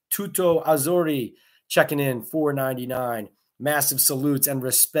have Tuto Azori checking in, $4.99. Massive salutes and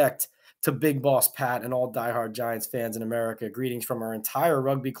respect to Big Boss Pat and all diehard Giants fans in America. Greetings from our entire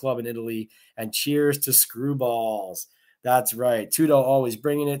rugby club in Italy and cheers to Screwballs. That's right. Tuto always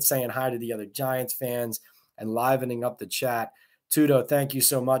bringing it, saying hi to the other Giants fans and livening up the chat. Tuto, thank you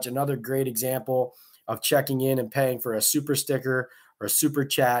so much. Another great example of checking in and paying for a super sticker or a super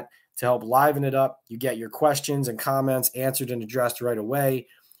chat to help liven it up. You get your questions and comments answered and addressed right away.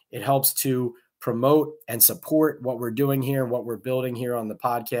 It helps to promote and support what we're doing here, what we're building here on the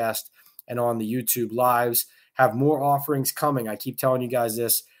podcast and on the YouTube lives. Have more offerings coming. I keep telling you guys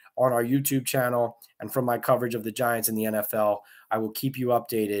this on our YouTube channel and from my coverage of the Giants in the NFL. I will keep you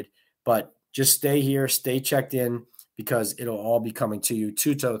updated, but just stay here, stay checked in because it'll all be coming to you.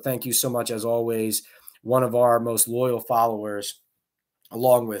 Tuto, thank you so much as always. One of our most loyal followers,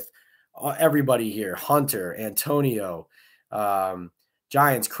 along with everybody here, Hunter, Antonio,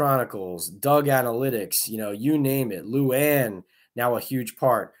 Giants Chronicles, Doug Analytics, you name it. Luann, now a huge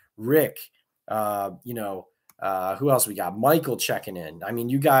part. Rick, who else we got? Michael checking in. I mean,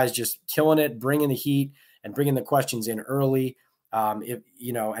 you guys just killing it, bringing the heat and bringing the questions in early.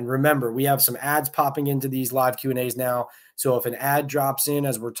 And remember, we have some ads popping into these live Q&As now. So if an ad drops in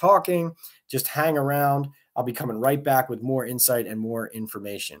as we're talking, just hang around. I'll be coming right back with more insight and more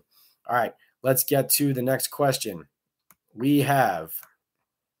information. All right, let's get to the next question. All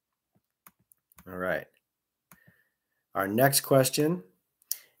right. Our next question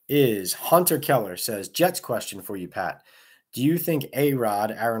is Hunter Keller says, Jets question for you, Pat. Do you think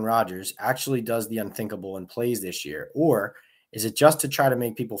A-Rod, Aaron Rodgers, actually does the unthinkable and plays this year? Or is it just to try to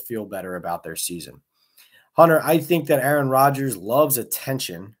make people feel better about their season? Hunter, I think that Aaron Rodgers loves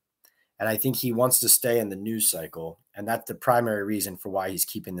attention, and I think he wants to stay in the news cycle, and that's the primary reason for why he's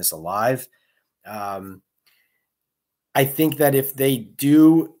keeping this alive. I think that if they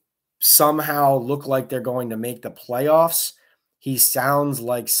do somehow look like they're going to make the playoffs, he sounds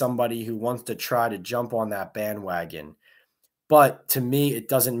like somebody who wants to try to jump on that bandwagon. But to me, it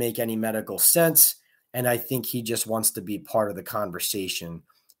doesn't make any medical sense. And I think he just wants to be part of the conversation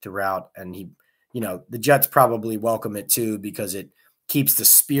throughout. And the Jets probably welcome it too, because it keeps the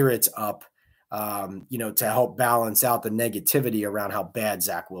spirits up, to help balance out the negativity around how bad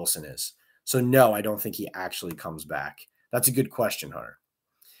Zach Wilson is. So no, I don't think he actually comes back. That's a good question, Hunter.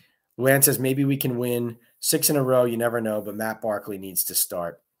 Luann says, maybe we can win 6 in a row. You never know, but Matt Barkley needs to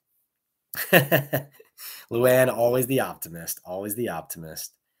start. Luann, always the optimist, always the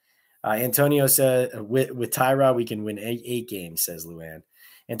optimist. Antonio says, with Tyrod, we can win 8 games, says Luann.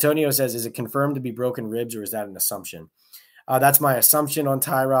 Antonio says, is it confirmed to be broken ribs or is that an assumption? That's my assumption on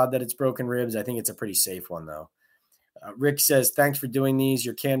Tyrod, that it's broken ribs. I think it's a pretty safe one, though. Rick says, thanks for doing these.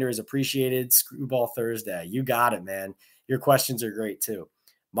 Your candor is appreciated. Screwball Thursday. You got it, man. Your questions are great too.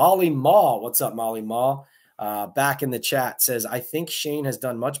 Molly Mall. What's up, Molly Mall? Back in the chat says, I think Schoen has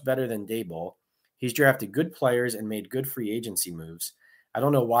done much better than Daboll. He's drafted good players and made good free agency moves. I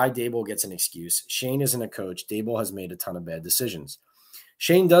don't know why Daboll gets an excuse. Schoen isn't a coach. Daboll has made a ton of bad decisions.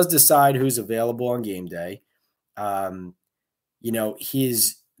 Schoen does decide who's available on game day.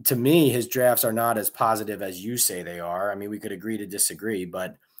 To me, his drafts are not as positive as you say they are. I mean, we could agree to disagree,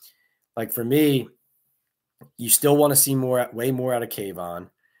 but like for me, you still want to see way more out of Kayvon.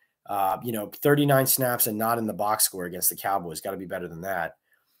 39 snaps and not in the box score against the Cowboys. Got to be better than that.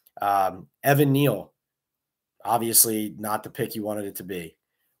 Evan Neal, obviously not the pick you wanted it to be.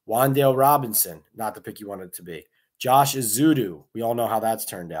 Wan'Dale Robinson, not the pick you wanted it to be. Josh Azudu, we all know how that's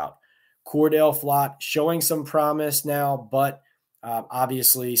turned out. Cordell Flott showing some promise now, but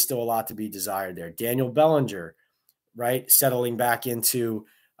obviously still a lot to be desired there. Daniel Bellinger, right, settling back into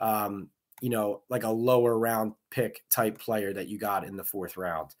like a lower round pick type player that you got in the fourth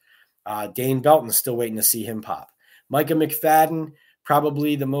round. Dane Belton, still waiting to see him pop. Micah McFadden,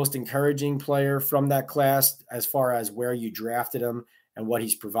 probably the most encouraging player from that class as far as where you drafted him and what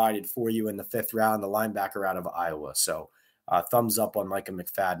he's provided for you in the fifth round, the linebacker out of Iowa. So thumbs up on Micah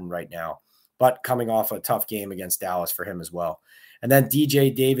McFadden right now, but coming off a tough game against Dallas for him as well. And then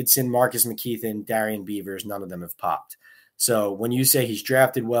DJ Davidson, Marcus McKeithen, Darian Beavers, none of them have popped. So when you say he's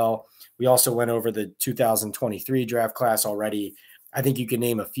drafted well, we also went over the 2023 draft class already. I think you can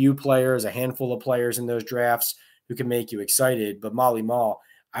name a few players, a handful of players in those drafts who can make you excited. But Molly Mall,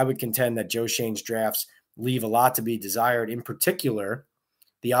 I would contend that Joe Schoen's drafts leave a lot to be desired. In particular,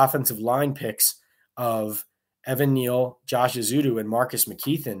 the offensive line picks of Evan Neal, Josh Azudu, and Marcus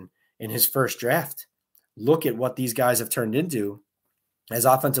McKeithen in his first draft. Look at what these guys have turned into as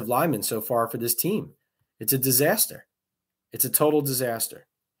offensive linemen so far for this team. It's a disaster. It's a total disaster.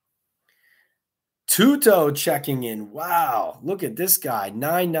 Tuto checking in. Wow, look at this guy,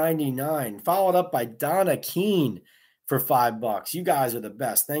 $9.99, followed up by Donna Keene for $5. You guys are the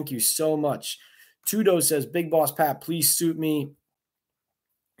best. Thank you so much. Tuto says, Big Boss Pat, please suit me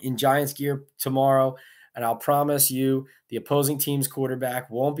in Giants gear tomorrow, and I'll promise you the opposing team's quarterback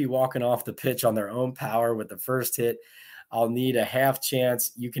won't be walking off the pitch on their own power with the first hit. I'll need a half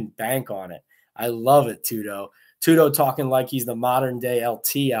chance. You can bank on it. I love it, Tuto. Tuto talking like he's the modern day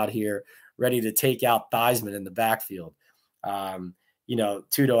LT out here, ready to take out Theismann in the backfield.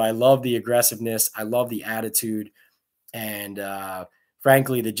 Tuto, I love the aggressiveness. I love the attitude. And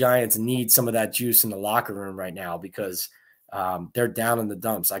frankly, the Giants need some of that juice in the locker room right now because they're down in the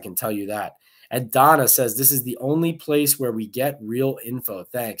dumps. I can tell you that. And Donna says, this is the only place where we get real info.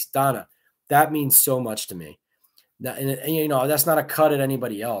 Thanks, Donna. That means so much to me. And that's not a cut at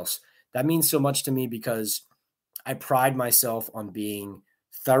anybody else. That means so much to me because I pride myself on being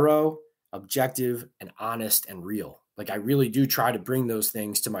thorough, objective, and honest and real. Like I really do try to bring those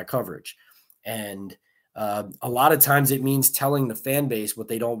things to my coverage. And a lot of times it means telling the fan base what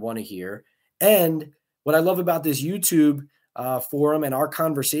they don't want to hear. And what I love about this YouTube forum and our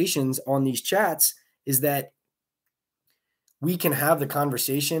conversations on these chats is that we can have the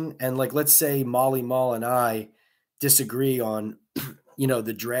conversation. And like, let's say Molly Mall and I disagree on,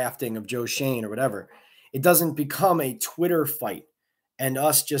 the drafting of Joe Schoen or whatever. It doesn't become a Twitter fight and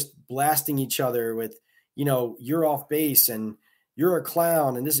us just blasting each other with, you're off base and you're a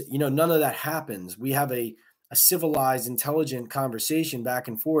clown. And this, none of that happens. We have a civilized, intelligent conversation back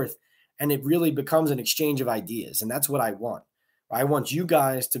and forth, and it really becomes an exchange of ideas. And that's what I want. I want you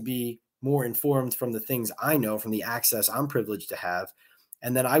guys to be more informed from the things I know, from the access I'm privileged to have.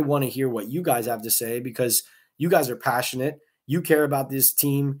 And then I want to hear what you guys have to say because you guys are passionate. You care about this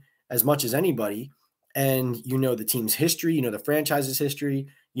team as much as anybody. And the team's history, the franchise's history,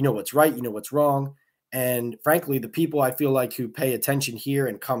 what's right, what's wrong. And frankly, the people I feel like who pay attention here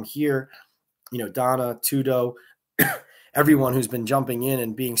and come here, Donna, Tudo, everyone who's been jumping in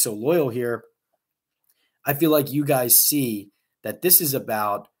and being so loyal here, I feel like you guys see that this is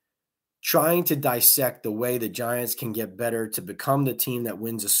about trying to dissect the way the Giants can get better to become the team that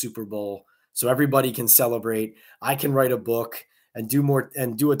wins a Super Bowl so everybody can celebrate. I can write a book and do more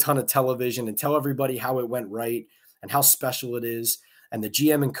and do a ton of television and tell everybody how it went right and how special it is. And the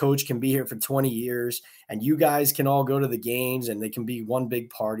GM and coach can be here for 20 years and you guys can all go to the games and they can be one big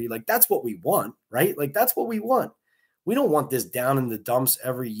party. Like that's what we want, right? Like that's what we want. We don't want this down in the dumps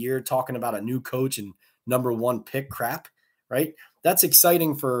every year talking about a new coach and number one pick crap, right? That's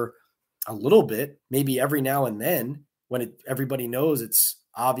exciting for a little bit, maybe every now and then when everybody knows it's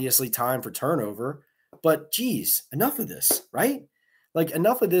obviously time for turnover. But geez, enough of this, right? Like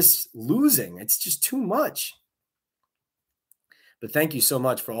enough of this losing. It's just too much. But thank you so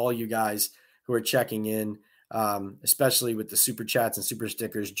much for all you guys who are checking in, especially with the super chats and super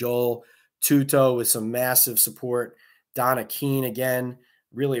stickers. Joel Tuto with some massive support. Donna Keene again.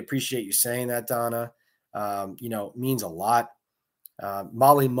 Really appreciate you saying that, Donna. Means a lot.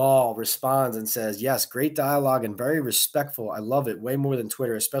 Molly Mall responds and says, yes, great dialogue and very respectful. I love it way more than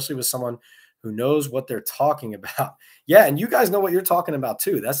Twitter, especially with someone who knows what they're talking about. Yeah, and you guys know what you're talking about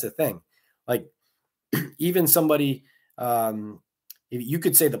too. That's the thing. Like even somebody, you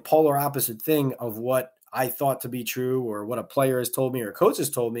could say the polar opposite thing of what I thought to be true or what a player has told me or a coach has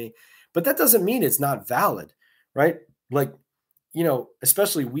told me, but that doesn't mean it's not valid, right? Like,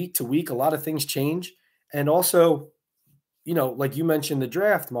 especially week to week, a lot of things change. And also, like you mentioned the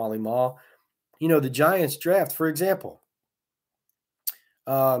draft, Molly Mall, the Giants draft, for example,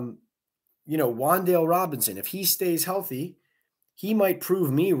 Wan'Dale Robinson, if he stays healthy, he might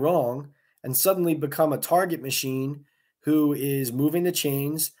prove me wrong and suddenly become a target machine who is moving the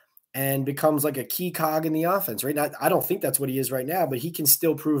chains and becomes like a key cog in the offense, right? Now, I don't think that's what he is right now, but he can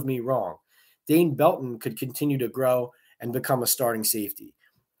still prove me wrong. Dane Belton could continue to grow and become a starting safety.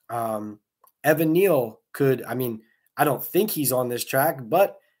 Evan Neal could, I don't think he's on this track,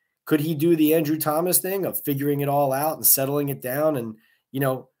 but could he do the Andrew Thomas thing of figuring it all out and settling it down and,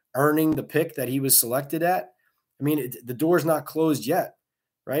 earning the pick that he was selected at? The door's not closed yet,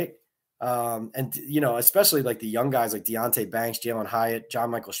 right? Especially like the young guys like Deonte Banks, Jalen Hyatt, John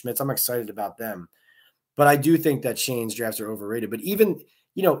Michael Schmitz, I'm excited about them. But I do think that Shane's drafts are overrated. But even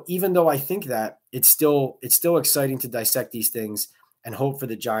though I think that, it's still exciting to dissect these things and hope for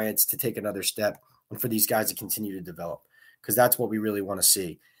the Giants to take another step and for these guys to continue to develop, because that's what we really want to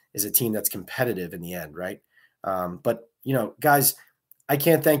see, is a team that's competitive in the end, right? But guys, I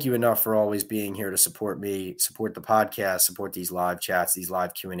can't thank you enough for always being here to support me, support the podcast, support these live chats, these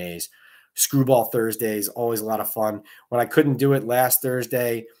live Q&As. Screwball Thursdays, always a lot of fun. When I couldn't do it last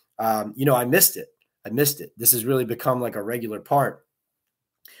Thursday, I missed it. This has really become like a regular part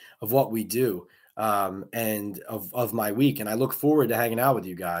of what we do and of my week. And I look forward to hanging out with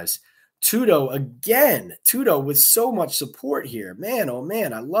you guys. Tudo with so much support here. Man, oh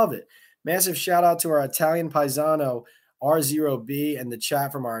man, I love it. Massive shout out to our Italian Paisano, R0B, and the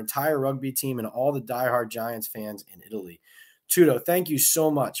chat from our entire rugby team and all the diehard Giants fans in Italy. Tudo, thank you so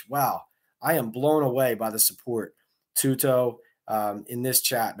much. Wow, I am blown away by the support, Tuto, in this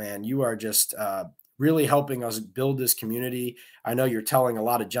chat, man. You are just really helping us build this community. I know you're telling a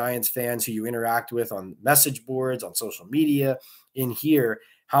lot of Giants fans who you interact with on message boards, on social media, in here,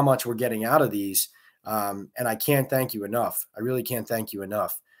 how much we're getting out of these. And I can't thank you enough. I really can't thank you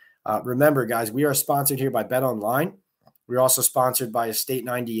enough. Remember, guys, we are sponsored here by Bet Online. We're also sponsored by Estate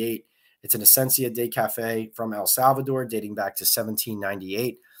 98. It's an Esencia de Cafe from El Salvador dating back to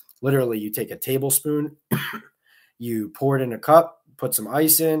 1798. Literally, you take a tablespoon, you pour it in a cup, put some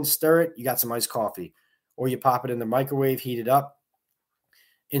ice in, stir it, you got some iced coffee. Or you pop it in the microwave, heat it up.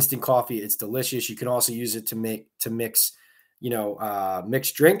 Instant coffee, it's delicious. You can also use it to mix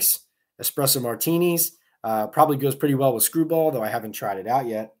mixed drinks, espresso martinis. Probably goes pretty well with Screwball, though I haven't tried it out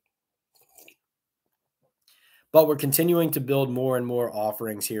yet. But we're continuing to build more and more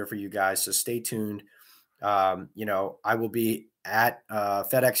offerings here for you guys, so stay tuned. I will be at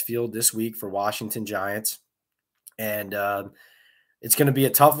FedEx Field this week for Washington Giants, and it's going to be a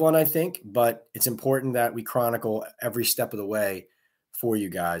tough one, I think, but it's important that we chronicle every step of the way for you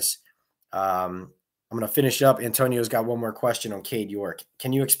guys. I'm going to finish up. Antonio's got one more question on Cade York.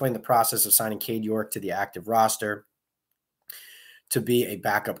 Can you explain the process of signing Cade York to the active roster to be a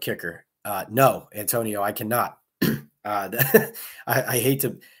backup kicker? No, Antonio, I cannot. I hate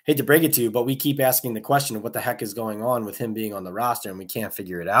to break it to you, but we keep asking the question of what the heck is going on with him being on the roster, and we can't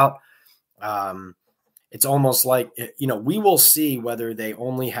figure it out. It's almost like, we will see whether they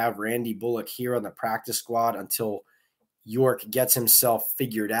only have Randy Bullock here on the practice squad until York gets himself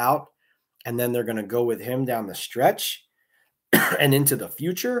figured out, and then they're going to go with him down the stretch and into the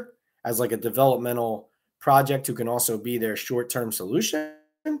future as like a developmental project who can also be their short-term solution,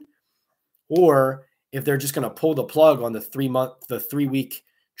 or if they're just going to pull the plug on the 3-week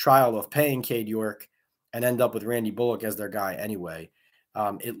trial of paying Cade York and end up with Randy Bullock as their guy anyway.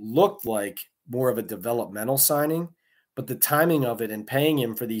 It looked like more of a developmental signing, but the timing of it and paying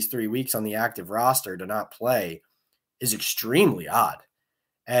him for these 3 weeks on the active roster to not play is extremely odd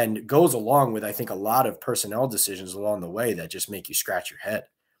and goes along with, I think, a lot of personnel decisions along the way that just make you scratch your head.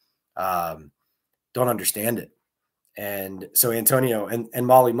 Don't understand it. And so Antonio and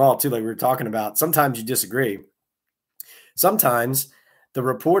Molly Mall too, like we were talking about, sometimes you disagree. Sometimes the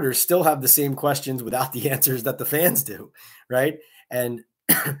reporters still have the same questions without the answers that the fans do, right? And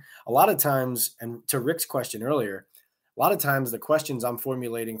a lot of times, and to Rick's question earlier, a lot of times the questions I'm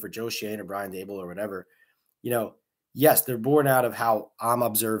formulating for Joe Schoen or Brian Daboll or whatever, yes, they're born out of how I'm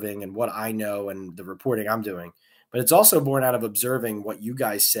observing and what I know and the reporting I'm doing. But it's also born out of observing what you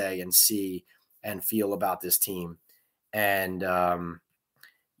guys say and see and feel about this team. And,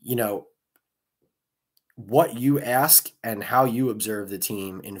 what you ask and how you observe the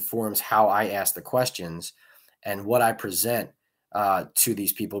team informs how I ask the questions and what I present to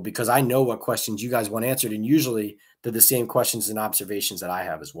these people, because I know what questions you guys want answered. And usually they're the same questions and observations that I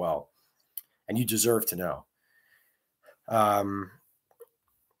have as well. And you deserve to know.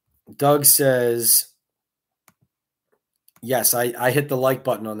 Doug says, yes, I hit the like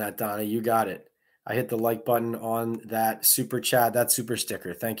button on that, Donna. You got it. I hit the like button on that super chat, that super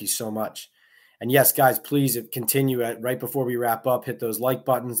sticker. Thank you so much. And yes, guys, please continue right before we wrap up. Hit those like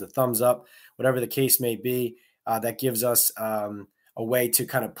buttons, the thumbs up, whatever the case may be. That gives us a way to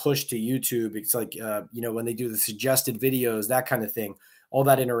kind of push to YouTube. It's like, when they do the suggested videos, that kind of thing. All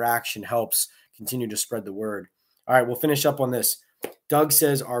that interaction helps continue to spread the word. All right, we'll finish up on this. Doug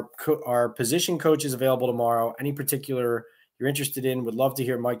says our position coach is available tomorrow. Any particular you're interested in? Would love to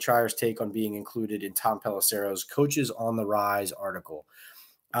hear Mike Trier's take on being included in Tom Pelissero's Coaches on the Rise article.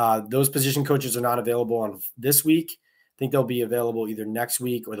 Those position coaches are not available on this week. I think they'll be available either next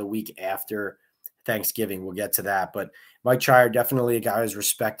week or the week after Thanksgiving. We'll get to that. But Mike Trier, definitely a guy who's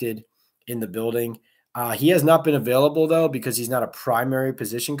respected in the building. He has not been available, though, because he's not a primary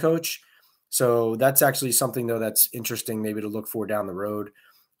position coach. So that's actually something, though, that's interesting maybe to look for down the road.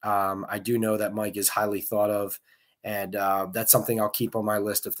 I do know that Mike is highly thought of, and that's something I'll keep on my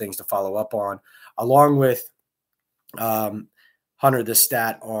list of things to follow up on, along with Hunter, the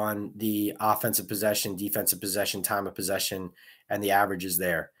stat on the offensive possession, defensive possession, time of possession, and the averages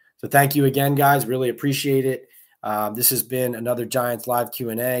there. So thank you again, guys. Really appreciate it. This has been another Giants Live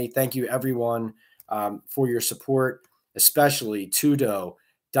Q&A. Thank you, everyone, for your support, especially Tudo,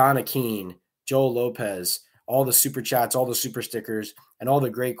 Donna Keene, Joel Lopez, all the super chats, all the super stickers, and all the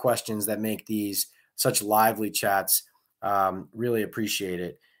great questions that make these such lively chats. Really appreciate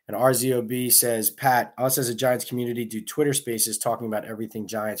it. And RZOB says, Pat, us as a Giants community do Twitter spaces talking about everything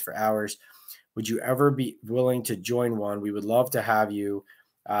Giants for hours. Would you ever be willing to join one? We would love to have you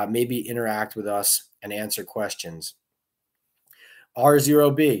maybe interact with us and answer questions.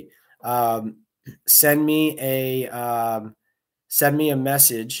 R0B, send me a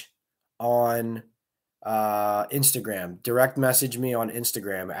message on Instagram. Direct message me on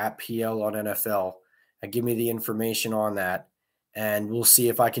Instagram at PL on NFL and give me the information on that. And we'll see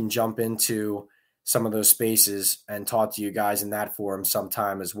if I can jump into some of those spaces and talk to you guys in that forum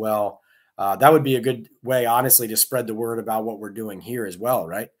sometime as well. That would be a good way, honestly, to spread the word about what we're doing here as well,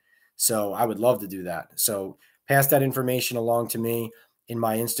 right? So I would love to do that. So pass that information along to me in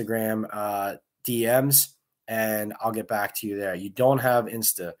my Instagram DMs, and I'll get back to you there. You don't have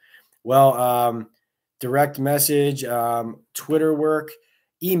Insta. Well, direct message, Twitter work,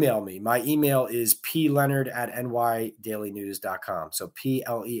 email me. My email is pleonard@nydailynews.com. So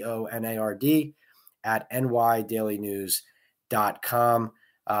PLEONARD @nydailynews.com.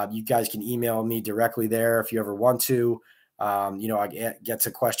 You guys can email me directly there if you ever want to. I get to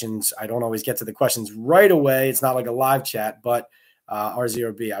questions. I don't always get to the questions right away. It's not like a live chat, but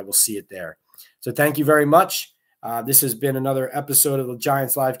R0B, I will see it there. So thank you very much. This has been another episode of the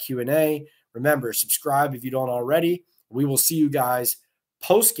Giants Live Q&A. Remember, subscribe if you don't already. We will see you guys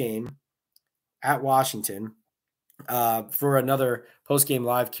post-game at Washington for another post-game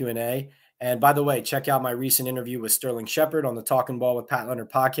live Q&A. And by the way, check out my recent interview with Sterling Shepard on the Talking Ball with Pat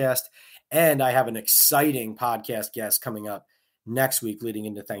Leonard podcast. And I have an exciting podcast guest coming up next week leading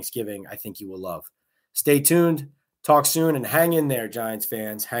into Thanksgiving I think you will love. Stay tuned. Talk soon, and hang in there, Giants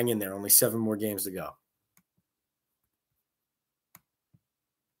fans. Hang in there. Only 7 more games to go.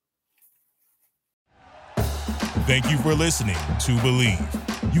 Thank you for listening to Believe.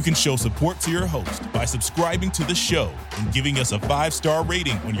 You can show support to your host by subscribing to the show and giving us a 5-star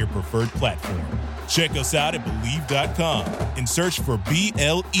rating on your preferred platform. Check us out at Believe.com and search for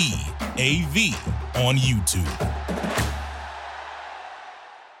BLEAV on YouTube.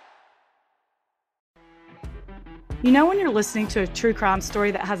 You know when you're listening to a true crime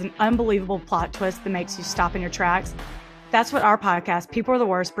story that has an unbelievable plot twist that makes you stop in your tracks? That's what our podcast, People Are the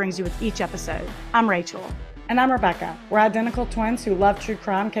Worst, brings you with each episode. I'm Rachel. And I'm Rebecca. We're identical twins who love true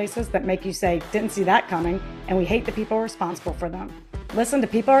crime cases that make you say, didn't see that coming, and we hate the people responsible for them. Listen to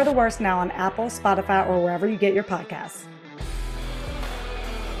People Are the Worst now on Apple, Spotify, or wherever you get your podcasts.